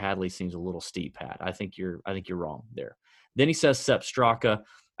 7,800 for Hadley seems a little steep, Pat. I think you're wrong there. Then he says Sepp Straka.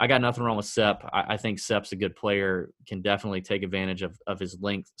 I got nothing wrong with Sepp. I think Sepp's a good player, can definitely take advantage of his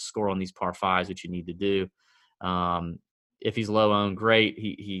length, score on these par fives, which you need to do. If he's low owned, great.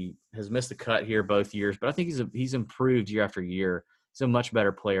 He has missed the cut here both years, but I think he's improved year after year. He's a much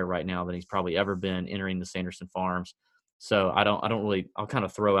better player right now than he's probably ever been entering the Sanderson Farms. So I'll kind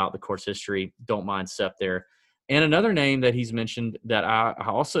of throw out the course history. Don't mind Sepp there. And another name that he's mentioned that I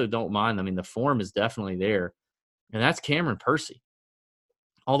also don't mind. I mean, the form is definitely there, and that's Cameron Percy.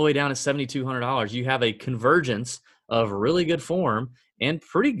 All the way down to $7,200. You have a convergence of really good form and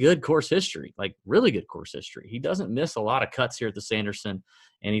pretty good course history, like really good course history. He doesn't miss a lot of cuts here at the Sanderson,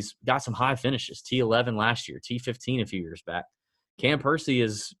 and he's got some high finishes. T11 last year, T15 a few years back. Cam Percy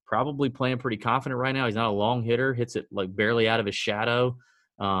is probably playing pretty confident right now. He's not a long hitter, hits it like barely out of his shadow.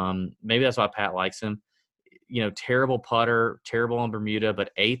 Maybe that's why Pat likes him. You know, terrible putter, terrible on Bermuda, but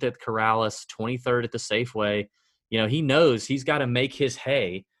 8th at Corrales, 23rd at the Safeway. You know, he knows he's got to make his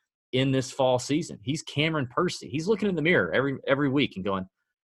hay in this fall season. He's Cameron Percy. He's looking in the mirror every week and going,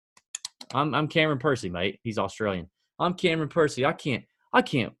 I'm Cameron Percy, mate. He's Australian. I'm Cameron Percy. I can't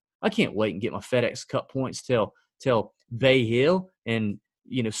wait and get my FedEx Cup points till Bay Hill and,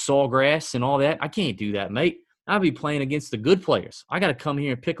 you know, Sawgrass and all that. I can't do that, mate. I'll be playing against the good players. I got to come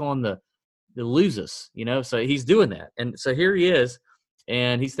here and pick on the losers, you know. So he's doing that. And so here he is.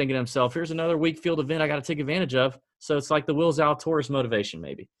 And he's thinking to himself, here's another weak field event I got to take advantage of. So it's like the Will Zalatoris motivation,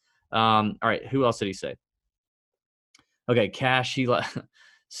 maybe. All right, who else did he say? Okay, Cash,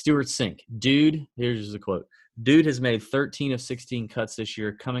 Stuart Sink. Dude, here's the quote. Dude has made 13 of 16 cuts this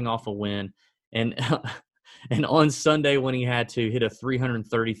year, coming off a win. And and on Sunday when he had to hit a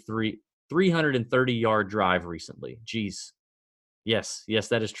 330-yard drive recently. Jeez. Yes,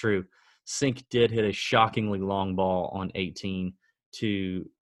 that is true. Sink did hit a shockingly long ball on 18 to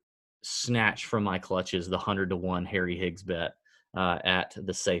snatch from my clutches the 100-1 Harry Higgs bet at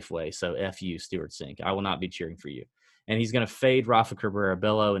the Safeway. So F you, Stuart Sink. I will not be cheering for you. And he's going to fade Rafa Cabrera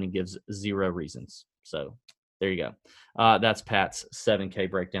Bello, and he gives 0 reasons. So there you go. That's Pat's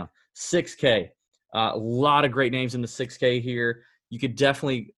 7K breakdown. 6K. A lot of great names in the 6K here. You could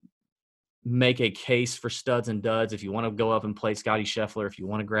definitely make a case for studs and duds if you want to go up and play Scotty Scheffler, if you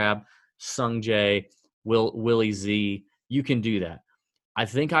want to grab Sung Jae, Willie Z. You can do that. I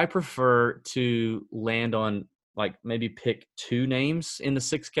think I prefer to land on, like, maybe pick 2 names in the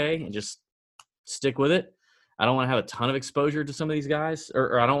 6K and just stick with it. I don't want to have a ton of exposure to some of these guys,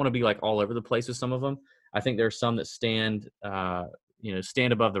 or I don't want to be like all over the place with some of them. I think there are some that stand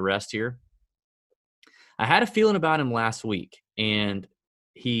above the rest here. I had a feeling about him last week, and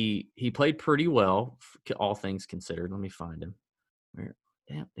he played pretty well, all things considered. Let me find him. Where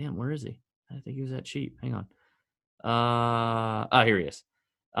is he? I didn't think he was that cheap. Hang on. Here he is.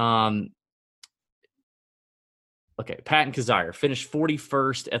 Okay, Patton Kizzire finished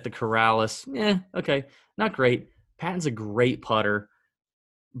 41st at the Corrales. Okay, not great. Patton's a great putter.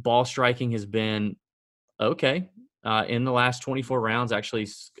 Ball striking has been okay in the last 24 rounds. Actually,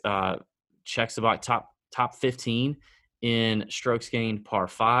 checks about top 15 in strokes gained par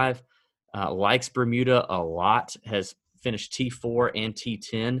 5. Likes Bermuda a lot. Has finished T4 and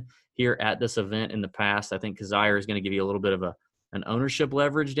T10 here at this event in the past. I think Kizzire is going to give you a little bit of an ownership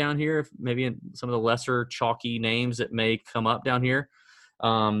leverage down here, if maybe in some of the lesser chalky names that may come up down here.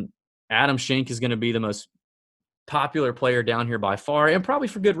 Adam Schenk is going to be the most popular player down here by far, and probably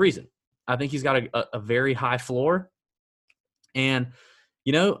for good reason. I think he's got a very high floor. And,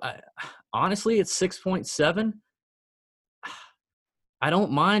 you know, honestly, it's 6.7. I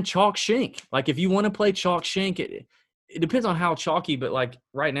don't mind chalk Schenk. Like, if you want to play chalk Schenk, it depends on how chalky, but like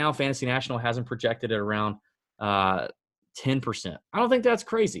right now, Fantasy National hasn't projected it around 10%. I don't think that's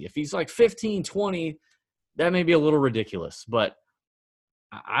crazy. If he's like 15, 20, that may be a little ridiculous, but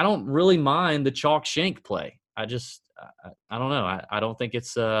I don't really mind the chalk Schenk play. I don't know. I don't think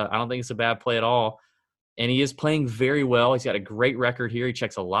it's a bad play at all. And he is playing very well. He's got a great record here. He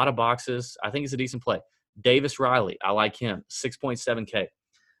checks a lot of boxes. I think it's a decent play. Davis Riley, I like him. 6.7K.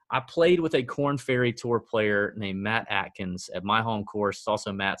 I played with a Korn Ferry Tour player named Matt Atkins at my home course. It's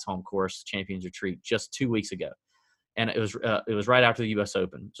also Matt's home course, Champions Retreat, just 2 weeks ago. and it was right after the U.S.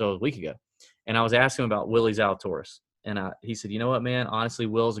 Open, so it was a week ago. And I was asking him about Willie Zalatoris, and he said, "You know what, man? Honestly,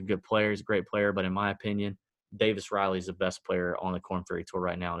 Will's a good player. He's a great player, but in my opinion, Davis Riley is the best player on the Korn Ferry Tour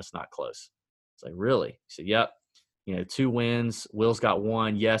right now, and it's not close." It's like, really? He said, "Yep. 2 wins. Will's got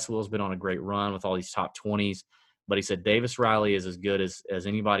 1. Yes, Will's been on a great run with all these top 20s, but he said Davis Riley is as good as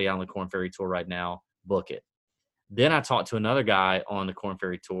anybody on the Korn Ferry Tour right now. Book it." Then I talked to another guy on the Korn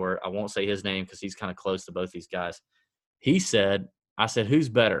Ferry Tour. I won't say his name because he's kind of close to both these guys. I said, "Who's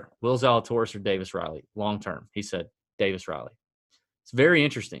better, Will Zalatoris or Davis Riley long term?" He said, "Davis Riley." It's very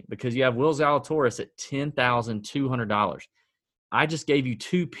interesting because you have Will Zalatoris at $10,200. I just gave you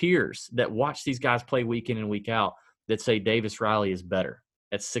 2 peers that watch these guys play week in and week out that say Davis Riley is better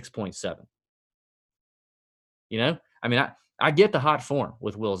at 6.7. I mean, I get the hot form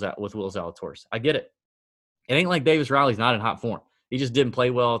with Will Zalatoris. I get it. It ain't like Davis Riley's not in hot form. He just didn't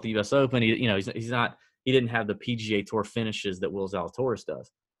play well at the U.S. Open. He's not. He didn't have the PGA Tour finishes that Will Zalatoris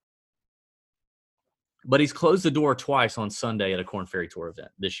does. But he's closed the door twice on Sunday at a Korn Ferry Tour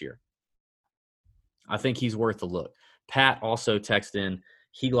event this year. I think he's worth a look. Pat also texted in.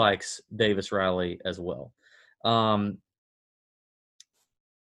 He likes Davis Riley as well. My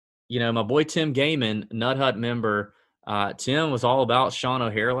boy Tim Gaiman, Nut Hut member, Tim was all about Sean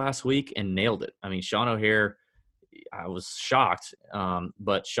O'Haire last week and nailed it. I mean, Sean O'Haire, I was shocked,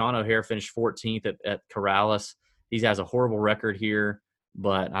 but Sean O'Haire finished 14th at Corrales. He has a horrible record here,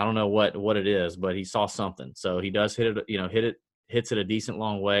 but I don't know what it is, but he saw something. So he does hit it, hits it a decent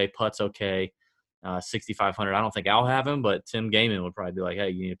long way, putts okay, 6,500. I don't think I'll have him, but Tim Gaiman would probably be like, "Hey,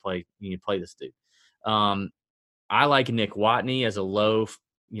 you need to play this dude." I like Nick Watney as a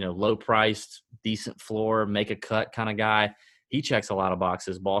low-priced, decent floor, make a cut kind of guy. He checks a lot of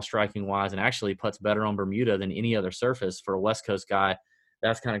boxes, ball striking wise, and actually puts better on Bermuda than any other surface for a West Coast guy.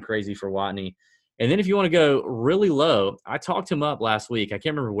 That's kind of crazy for Watney. And then if you want to go really low, I talked him up last week. I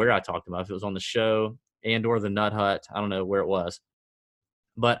can't remember where I talked him up. If it was on the show and or the Nut Hut. I don't know where it was.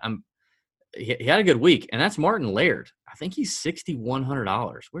 But he had a good week, and that's Martin Laird. I think he's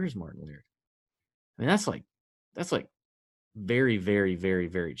 $6,100. Where's Martin Laird? I mean, that's like very, very, very,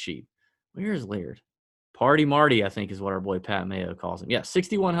 very cheap. Where is Laird? Party Marty, I think, is what our boy Pat Mayo calls him. Yeah,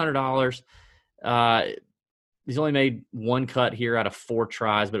 $6,100. He's only made 1 cut here out of 4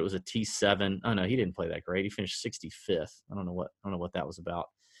 tries, but it was a T7. Oh no, he didn't play that great. He finished 65th. I don't know what that was about.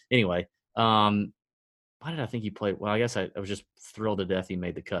 Anyway, why did I think he played? Well, I guess I was just thrilled to death he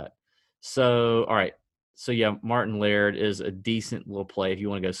made the cut. So, all right. So yeah, Martin Laird is a decent little play if you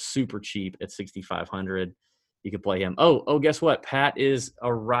want to go super cheap at 6,500. You can play him. Oh, guess what? Pat is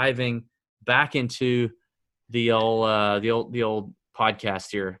arriving back into the old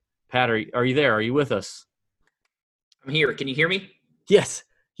podcast here. Pat, are you there? Are you with us? I'm here. Can you hear me? Yes,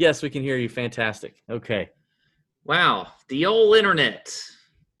 we can hear you. Fantastic. Okay. Wow, the old internet.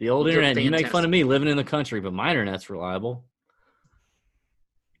 The old internet. You make fun of me living in the country, but my internet's reliable.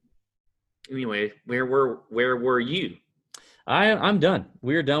 Anyway, where were you? I'm done.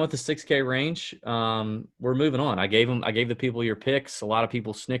 We're done with the 6K range. We're moving on. I gave the people your picks. A lot of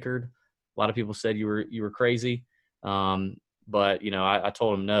people snickered. A lot of people said you were crazy. But I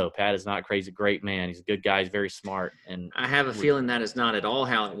told him no. Pat is not crazy. Great man. He's a good guy. He's very smart. And I have a feeling that is not at all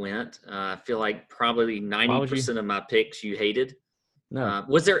how it went. I feel like probably 90% of my picks you hated. No.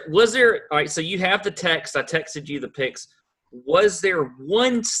 Was there? All right. So you have the text. I texted you the picks. Was there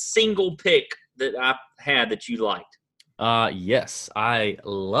one single pick that I had that you liked? Yes, I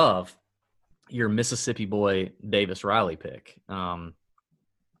love your Mississippi boy Davis Riley pick. Love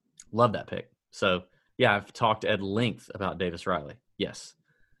that pick. So yeah, I've talked at length about Davis Riley. Yes.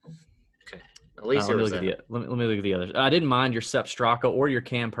 Okay. At least let me look at the others. I didn't mind your Sepp Straka or your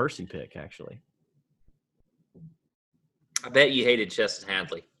Cam Percy pick actually. I bet you hated Chesson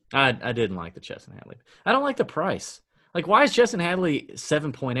Hadley. I didn't like the Chesson Hadley. I don't like the price. Like, why is Chesson Hadley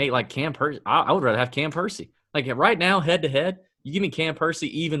 7.8 like Cam Percy? I would rather have Cam Percy. Like, right now, head-to-head, you give me Cam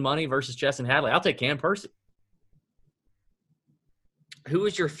Percy even money versus Chesson Hadley, I'll take Cam Percy. Who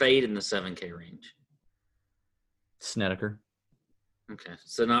was your fade in the 7K range? Snedeker. Okay,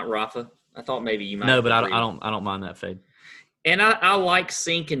 so not Rafa. I thought maybe you might. No, but I don't mind that fade. And I like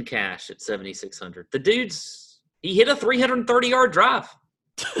Sink and Cash at 7,600. The he hit a 330-yard drive.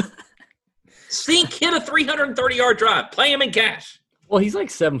 Sink hit a 330-yard drive. Play him in Cash. Well, he's like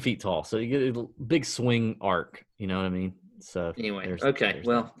 7 feet tall, so you get a big swing arc. You know what I mean? So anyway, I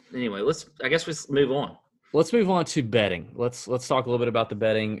guess let's move on. Let's move on to betting. Let's talk a little bit about the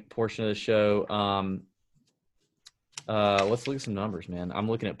betting portion of the show. Let's look at some numbers, man. I'm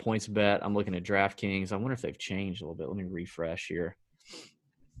looking at PointsBet. I'm looking at DraftKings. I wonder if they've changed a little bit. Let me refresh here.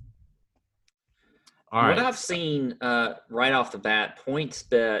 All What right. I've seen right off the bat,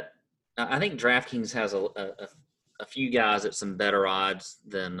 PointsBet, I think DraftKings has a few guys at some better odds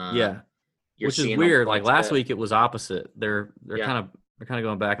than Yeah. you're Which is seeing on weird. Like last PointsBet. week, it was opposite. They're Yeah, kind of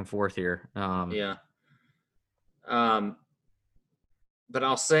going back and forth here. yeah. Um, but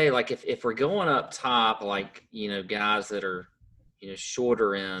I'll say, like, if we're going up top, like, guys that are,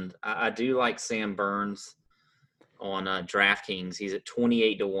 shorter end, I do like Sam Burns on DraftKings. He's at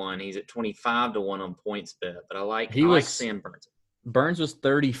 28-1. He's at 25-1 on PointsBet. But He I like was Sam Burns. Burns was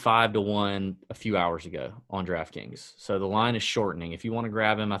 35-1 a few hours ago on DraftKings. So the line is shortening. If you want to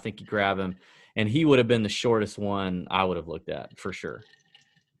grab him, I think you grab him. And he would have been the shortest one I would have looked at for sure.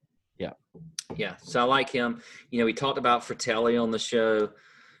 Yeah. Yeah, so I like him. We talked about Fratelli on the show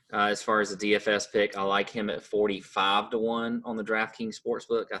as far as the DFS pick. I like him at 45-1 on the DraftKings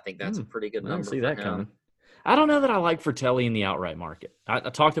Sportsbook. I think that's a pretty good I number didn't see for that him. coming. I don't know that I like Fratelli in the outright market. I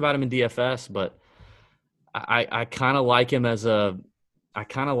talked about him in DFS, but I kind of like him as a –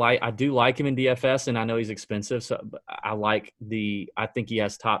 I do like him in DFS, and I know he's expensive. So I think he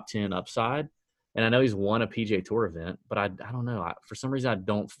has top 10 upside. And I know he's won a PGA Tour event, but I don't know. For some reason, I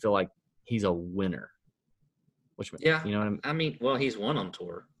don't feel like he's a winner. Yeah, you know what I mean, well, he's won on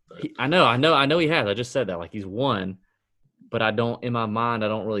tour. But. I know he has. I just said that, like he's won, but in my mind, I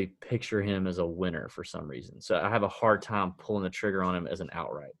don't really picture him as a winner for some reason. So I have a hard time pulling the trigger on him as an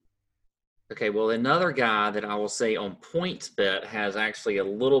outright. Okay, well, another guy that I will say on PointsBet has actually a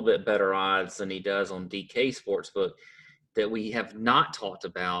little bit better odds than he does on DK Sportsbook that we have not talked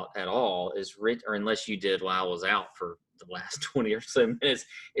about at all is or unless you did while I was out for the last 20 or so minutes,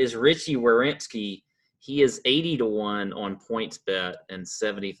 is Richie Werenski. He is 80-1 on PointsBet and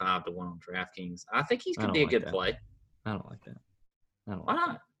 75-1 on DraftKings. I think he's going to be a good play. I don't like that. Why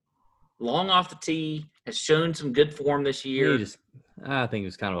not? Long off the tee, has shown some good form this year. I think it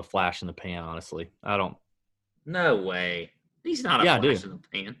was kind of a flash in the pan, honestly. No way. He's not a flash in the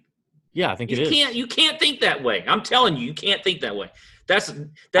pan. Yeah, I think it is. You can't think that way. I'm telling you, you can't think that way.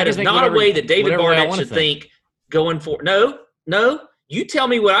 That is not a way that David Barnett should think going forward. No. You tell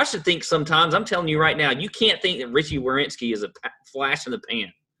me what I should think sometimes. I'm telling you right now, you can't think that Richie Werenski is a flash in the pan.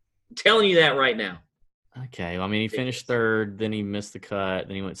 I'm telling you that right now. Okay. Well, I mean, he finished third, then he missed the cut,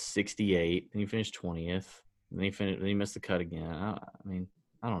 then he went 68, then he finished 20th, then he missed the cut again. I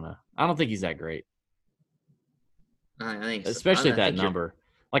don't know. I don't think he's that great. I think especially at that number.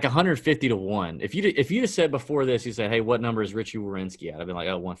 Like 150-1. If you'd have said before this, you said, "Hey, what number is Richie Werenski at?" I'd been like,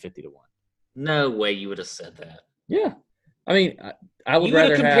 "Oh, 150-1." No way you would have said that. Yeah, I mean, I would you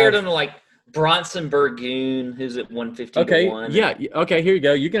rather have compared him to like Bronson Burgoon, who's at 150-1. Okay, yeah, okay. Here you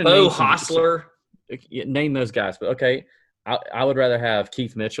go. You're gonna Bo Hostler. Name those guys, but okay. I would rather have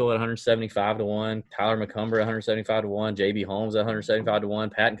Keith Mitchell at 175-1, Tyler McCumber at 175-1, JB Holmes at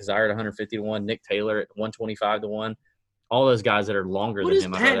 175-1, Patton Kizzire at 150-1, Nick Taylor at 125-1. All those guys that are longer than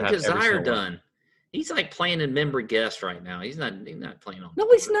him. What has Patton Kizzire done? He's like playing in member guest right now. He's not playing on. No,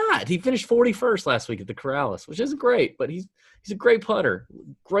 he's not. He finished 41st last week at the Corrales, which isn't great, but he's a great putter.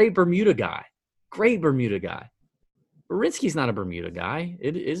 Great Bermuda guy. Werenski's not a Bermuda guy.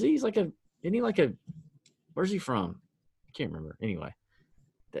 Is he? Isn't he like a where's he from? I can't remember. Anyway.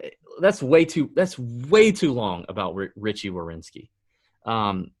 That's way too long about Richie Werenski.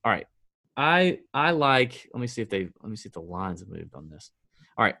 All right. I like. Let me see if the lines have moved on this.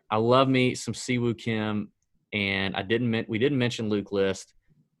 All right, I love me some Siwoo Kim, and we didn't mention Luke List,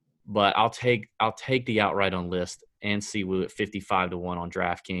 but I'll take the outright on List and Siwoo at 55-1 on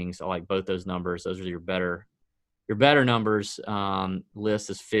DraftKings. I like both those numbers. Those are your better numbers. List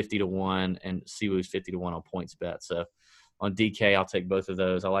is 50-1, and Siwoo is 50-1 on PointsBet. So on DK, I'll take both of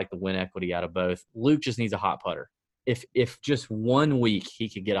those. I like the win equity out of both. Luke just needs a hot putter. If just 1 week he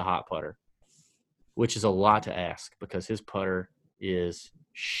could get a hot putter, which is a lot to ask because his putter is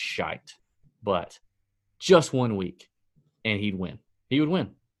shite, but just 1 week and he'd win. He would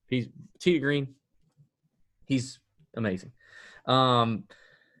win. He's tee to green. He's amazing.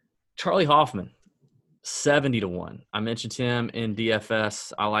 Charlie Hoffman, 70-1. I mentioned him in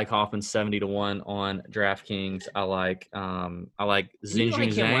DFS. I like Hoffman 70-1 on DraftKings. I like Xinjun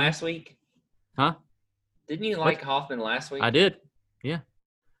Zhang. Him last week? Huh? Didn't you like Hoffman last week? I did. Yeah,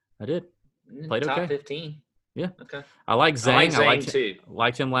 I did. Played top okay. 15. Yeah. Okay. I like Zhang. I like Zhang too.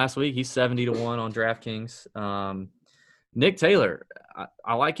 Liked him last week. He's 70-1 on DraftKings. Nick Taylor,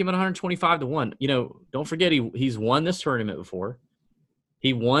 I like him at 125-1. Don't forget he's won this tournament before.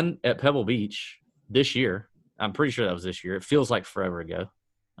 He won at Pebble Beach this year. I'm pretty sure that was this year. It feels like forever ago.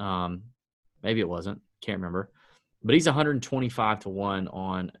 Maybe it wasn't. Can't remember. But he's 125-1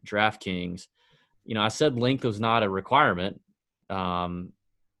 on DraftKings. I said length was not a requirement.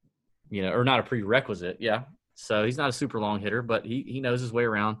 or not a prerequisite. Yeah. So he's not a super long hitter, but he knows his way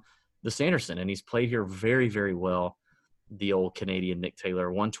around the Sanderson, and he's played here very, very well. The old Canadian Nick Taylor,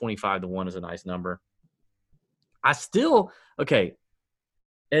 125-1 is a nice number. Okay,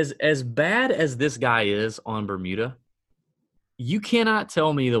 as bad as this guy is on Bermuda, you cannot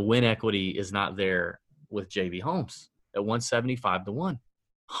tell me the win equity is not there with JB Holmes at 175-1.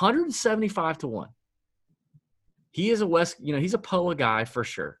 175-1. He is he's a POA guy for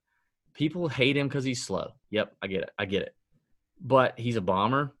sure. People hate him because he's slow. Yep, I get it. But he's a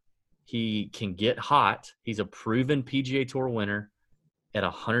bomber. He can get hot. He's a proven PGA Tour winner at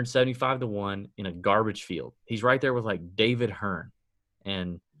 175-1 in a garbage field. He's right there with like David Hearn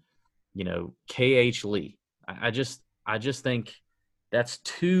and, KH Lee. I just think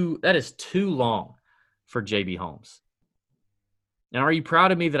that is too long for JB Holmes. And are you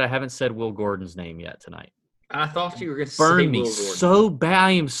proud of me that I haven't said Will Gordon's name yet tonight? I thought you were going to say Burn me Will Gordon. so bad.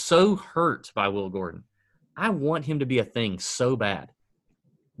 I am so hurt by Will Gordon. I want him to be a thing so bad.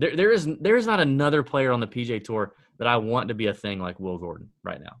 There is not another player on the PGA Tour that I want to be a thing like Will Gordon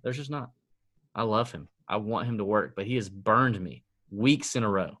right now. There's just not. I love him. I want him to work, but he has burned me weeks in a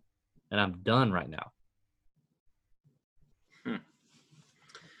row, and I'm done right now.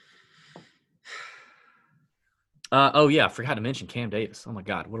 I forgot to mention Cam Davis. Oh my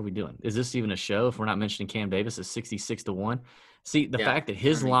God, what are we doing? Is this even a show if we're not mentioning Cam Davis at 66-1? See, the fact that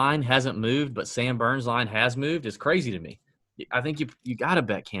his line hasn't moved, but Sam Burns' line has moved is crazy to me. I think you got to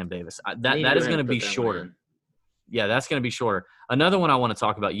bet Cam Davis. That is going to be shorter. Yeah, that's going to be shorter. Another one I want to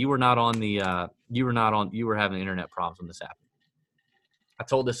talk about. You were having internet problems when this happened. I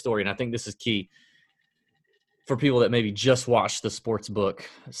told this story, and I think this is key for people that maybe just watched the sports book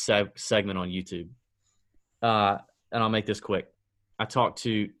segment on YouTube. And I'll make this quick. I talked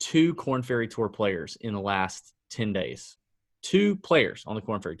to 2 Korn Ferry Tour players in the last 10 days. 2 players on the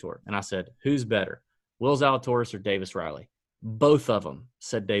Korn Ferry Tour. And I said, who's better, Will Zalatoris or Davis Riley? Both of them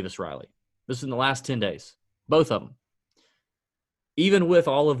said Davis Riley. This is in the last 10 days. Both of them. Even with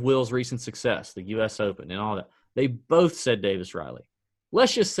all of Will's recent success, the U.S. Open and all that, they both said Davis Riley.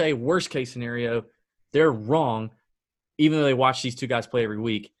 Let's just say, worst case scenario, they're wrong, even though they watch these 2 guys play every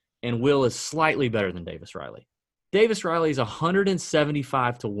week, and Will is slightly better than Davis Riley. Davis Riley is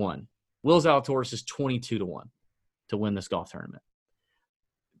 175-1. Will Zalatoris is 22-1 to win this golf tournament.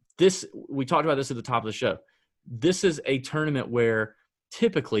 We talked about this at the top of the show. This is a tournament where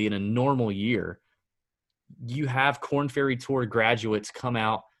typically in a normal year, you have Korn Ferry Tour graduates come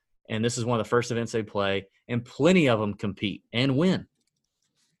out, and this is one of the first events they play, and plenty of them compete and win.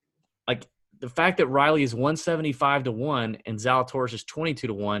 Like, the fact that Riley is 175-1 and Zalatoris is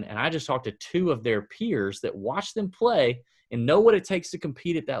 22-1, and I just talked to 2 of their peers that watch them play and know what it takes to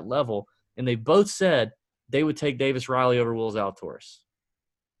compete at that level, and they both said they would take Davis Riley over Will Zalatoris.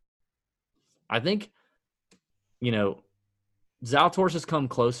 I think, Zalatoris has come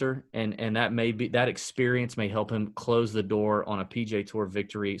closer, and that experience may help him close the door on a PGA Tour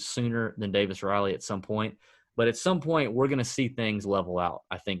victory sooner than Davis Riley at some point. But at some point, we're going to see things level out,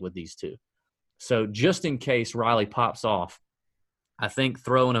 I think, with these 2. So just in case Riley pops off, I think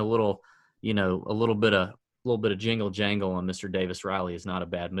throwing a little bit of jingle jangle on Mr. Davis Riley is not a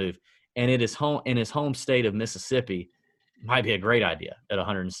bad move. And in his home state of Mississippi might be a great idea at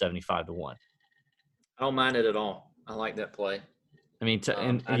 175-1. I don't mind it at all. I like that play. I mean,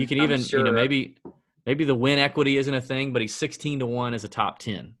 you can even, sure. Maybe the win equity isn't a thing, but he's 16-1 as a top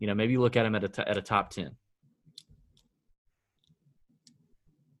 10. Maybe you look at him at a top 10.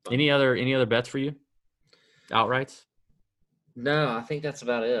 Any other bets for you? Outrights? No, I think that's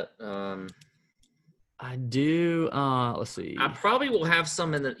about it. I do. Let's see. I probably will have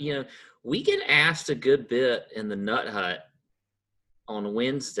some in the. We get asked a good bit in the Nut Hut on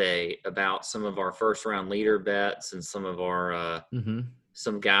Wednesday about some of our first round leader bets and some of our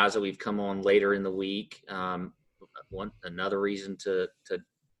some guys that we've come on later in the week. Another reason to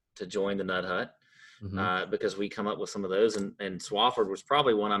join the Nut Hut. Because we come up with some of those, and Swafford was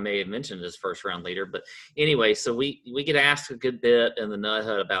probably one I may have mentioned as first round leader. But anyway, so we get asked a good bit in the Nut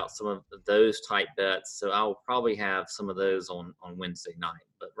Hut about some of those type bets. So I'll probably have some of those on Wednesday night.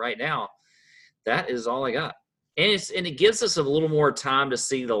 But right now, that is all I got. And it gives us a little more time to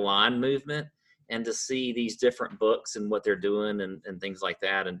see the line movement and to see these different books and what they're doing and things like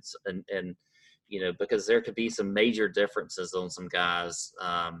that. And because there could be some major differences on some guys.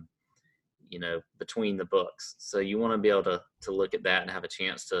 Between the books. So you want to be able to look at that and have a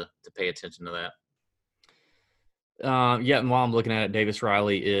chance to pay attention to that. And while I'm looking at it, Davis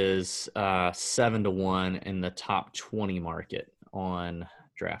Riley is 7-1 in the top 20 market on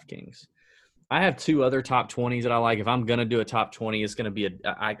DraftKings. I have two other top 20s that I like. If I'm going to do a top 20, it's going to be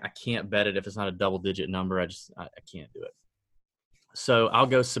I can't bet it if it's not a double-digit number. I can't do it. So I'll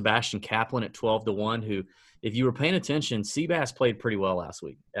go Sebastian Kaplan at 12-1, who, if you were paying attention, Seabass played pretty well last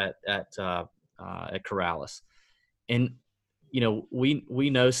week at Corrales. And, we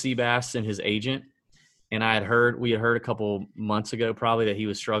know Seabass and his agent. And we had heard a couple months ago probably that he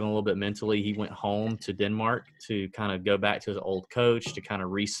was struggling a little bit mentally. He went home to Denmark to kind of go back to his old coach to kind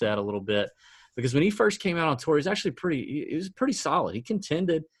of reset a little bit. Because when he first came out on tour, he was pretty solid. He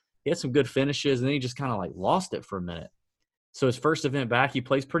contended. He had some good finishes, and then he just kind of like lost it for a minute. So his first event back, he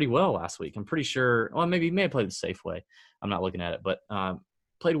plays pretty well last week. I'm pretty sure. Well, maybe he may have played the safe way. I'm not looking at it, but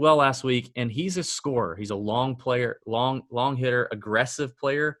played well last week. And he's a scorer. He's a long player, long hitter, aggressive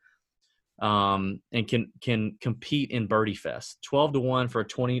player. And can compete in Birdie Fest. 12-1 for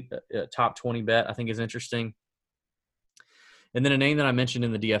a top 20 bet, I think is interesting. And then a name that I mentioned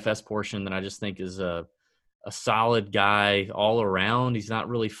in the DFS portion that I just think is a solid guy all around. He's not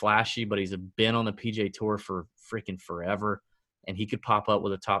really flashy, but he's been on the PGA Tour for freaking forever, and he could pop up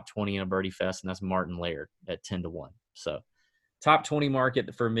with a top 20 in a Birdie Fest, and that's Martin Laird at 10-1. So top 20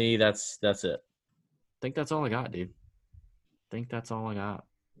 market for me, that's it. I think that's all I got, dude.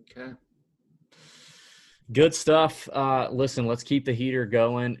 Okay. Good stuff. Listen, let's keep the heater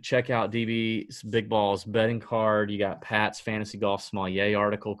going. Check out DB's Big Balls betting card. You got Pat's Fantasy Golf Small Yay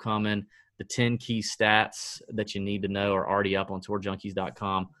article coming. The 10 key stats that you need to know are already up on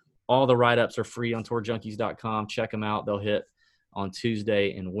tourjunkies.com. All the write-ups are free on tourjunkies.com. Check them out. They'll hit on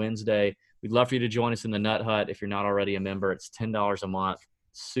Tuesday and Wednesday. We'd love for you to join us in the Nut Hut. If you're not already a member, it's $10 a month.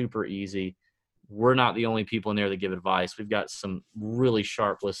 Super easy. We're not the only people in there that give advice. We've got some really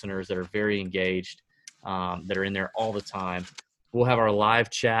sharp listeners that are very engaged. That are in there all the time. We'll have our live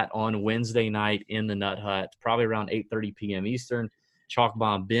chat on Wednesday night in the Nut Hut, probably around 8:30 p.m. Eastern. Chalk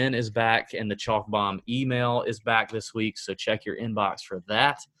Bomb Ben is back, and the Chalk Bomb email is back this week, so check your inbox for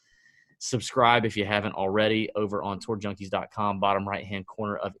that. Subscribe if you haven't already over on tourjunkies.com, bottom right-hand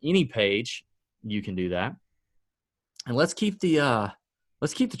corner of any page. You can do that. And let's keep the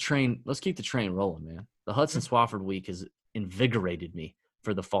train rolling, man. The Hudson Swafford week has invigorated me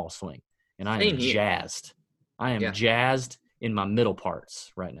for the fall swing. And I am jazzed. Jazzed in my middle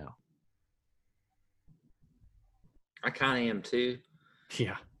parts right now. I kind of am too.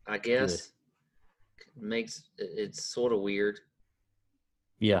 Yeah. I guess. It's sort of weird.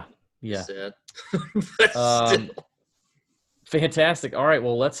 Yeah. Said. But still. Fantastic. All right.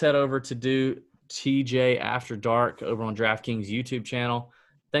 Well, let's head over to do TJ After Dark over on DraftKings YouTube channel.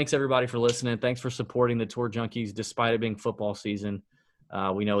 Thanks everybody for listening. Thanks for supporting the Tour Junkies despite it being football season.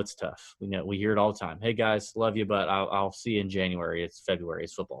 We know it's tough. We hear it all the time. Hey guys, love you, but I'll see you in January. It's February.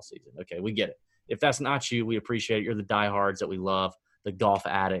 It's football season. Okay, we get it. If that's not you, we appreciate it. You're the diehards that we love, the golf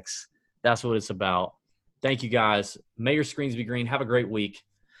addicts. That's what it's about. Thank you guys. May your screens be green. Have a great week.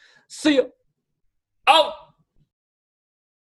 See you. Oh.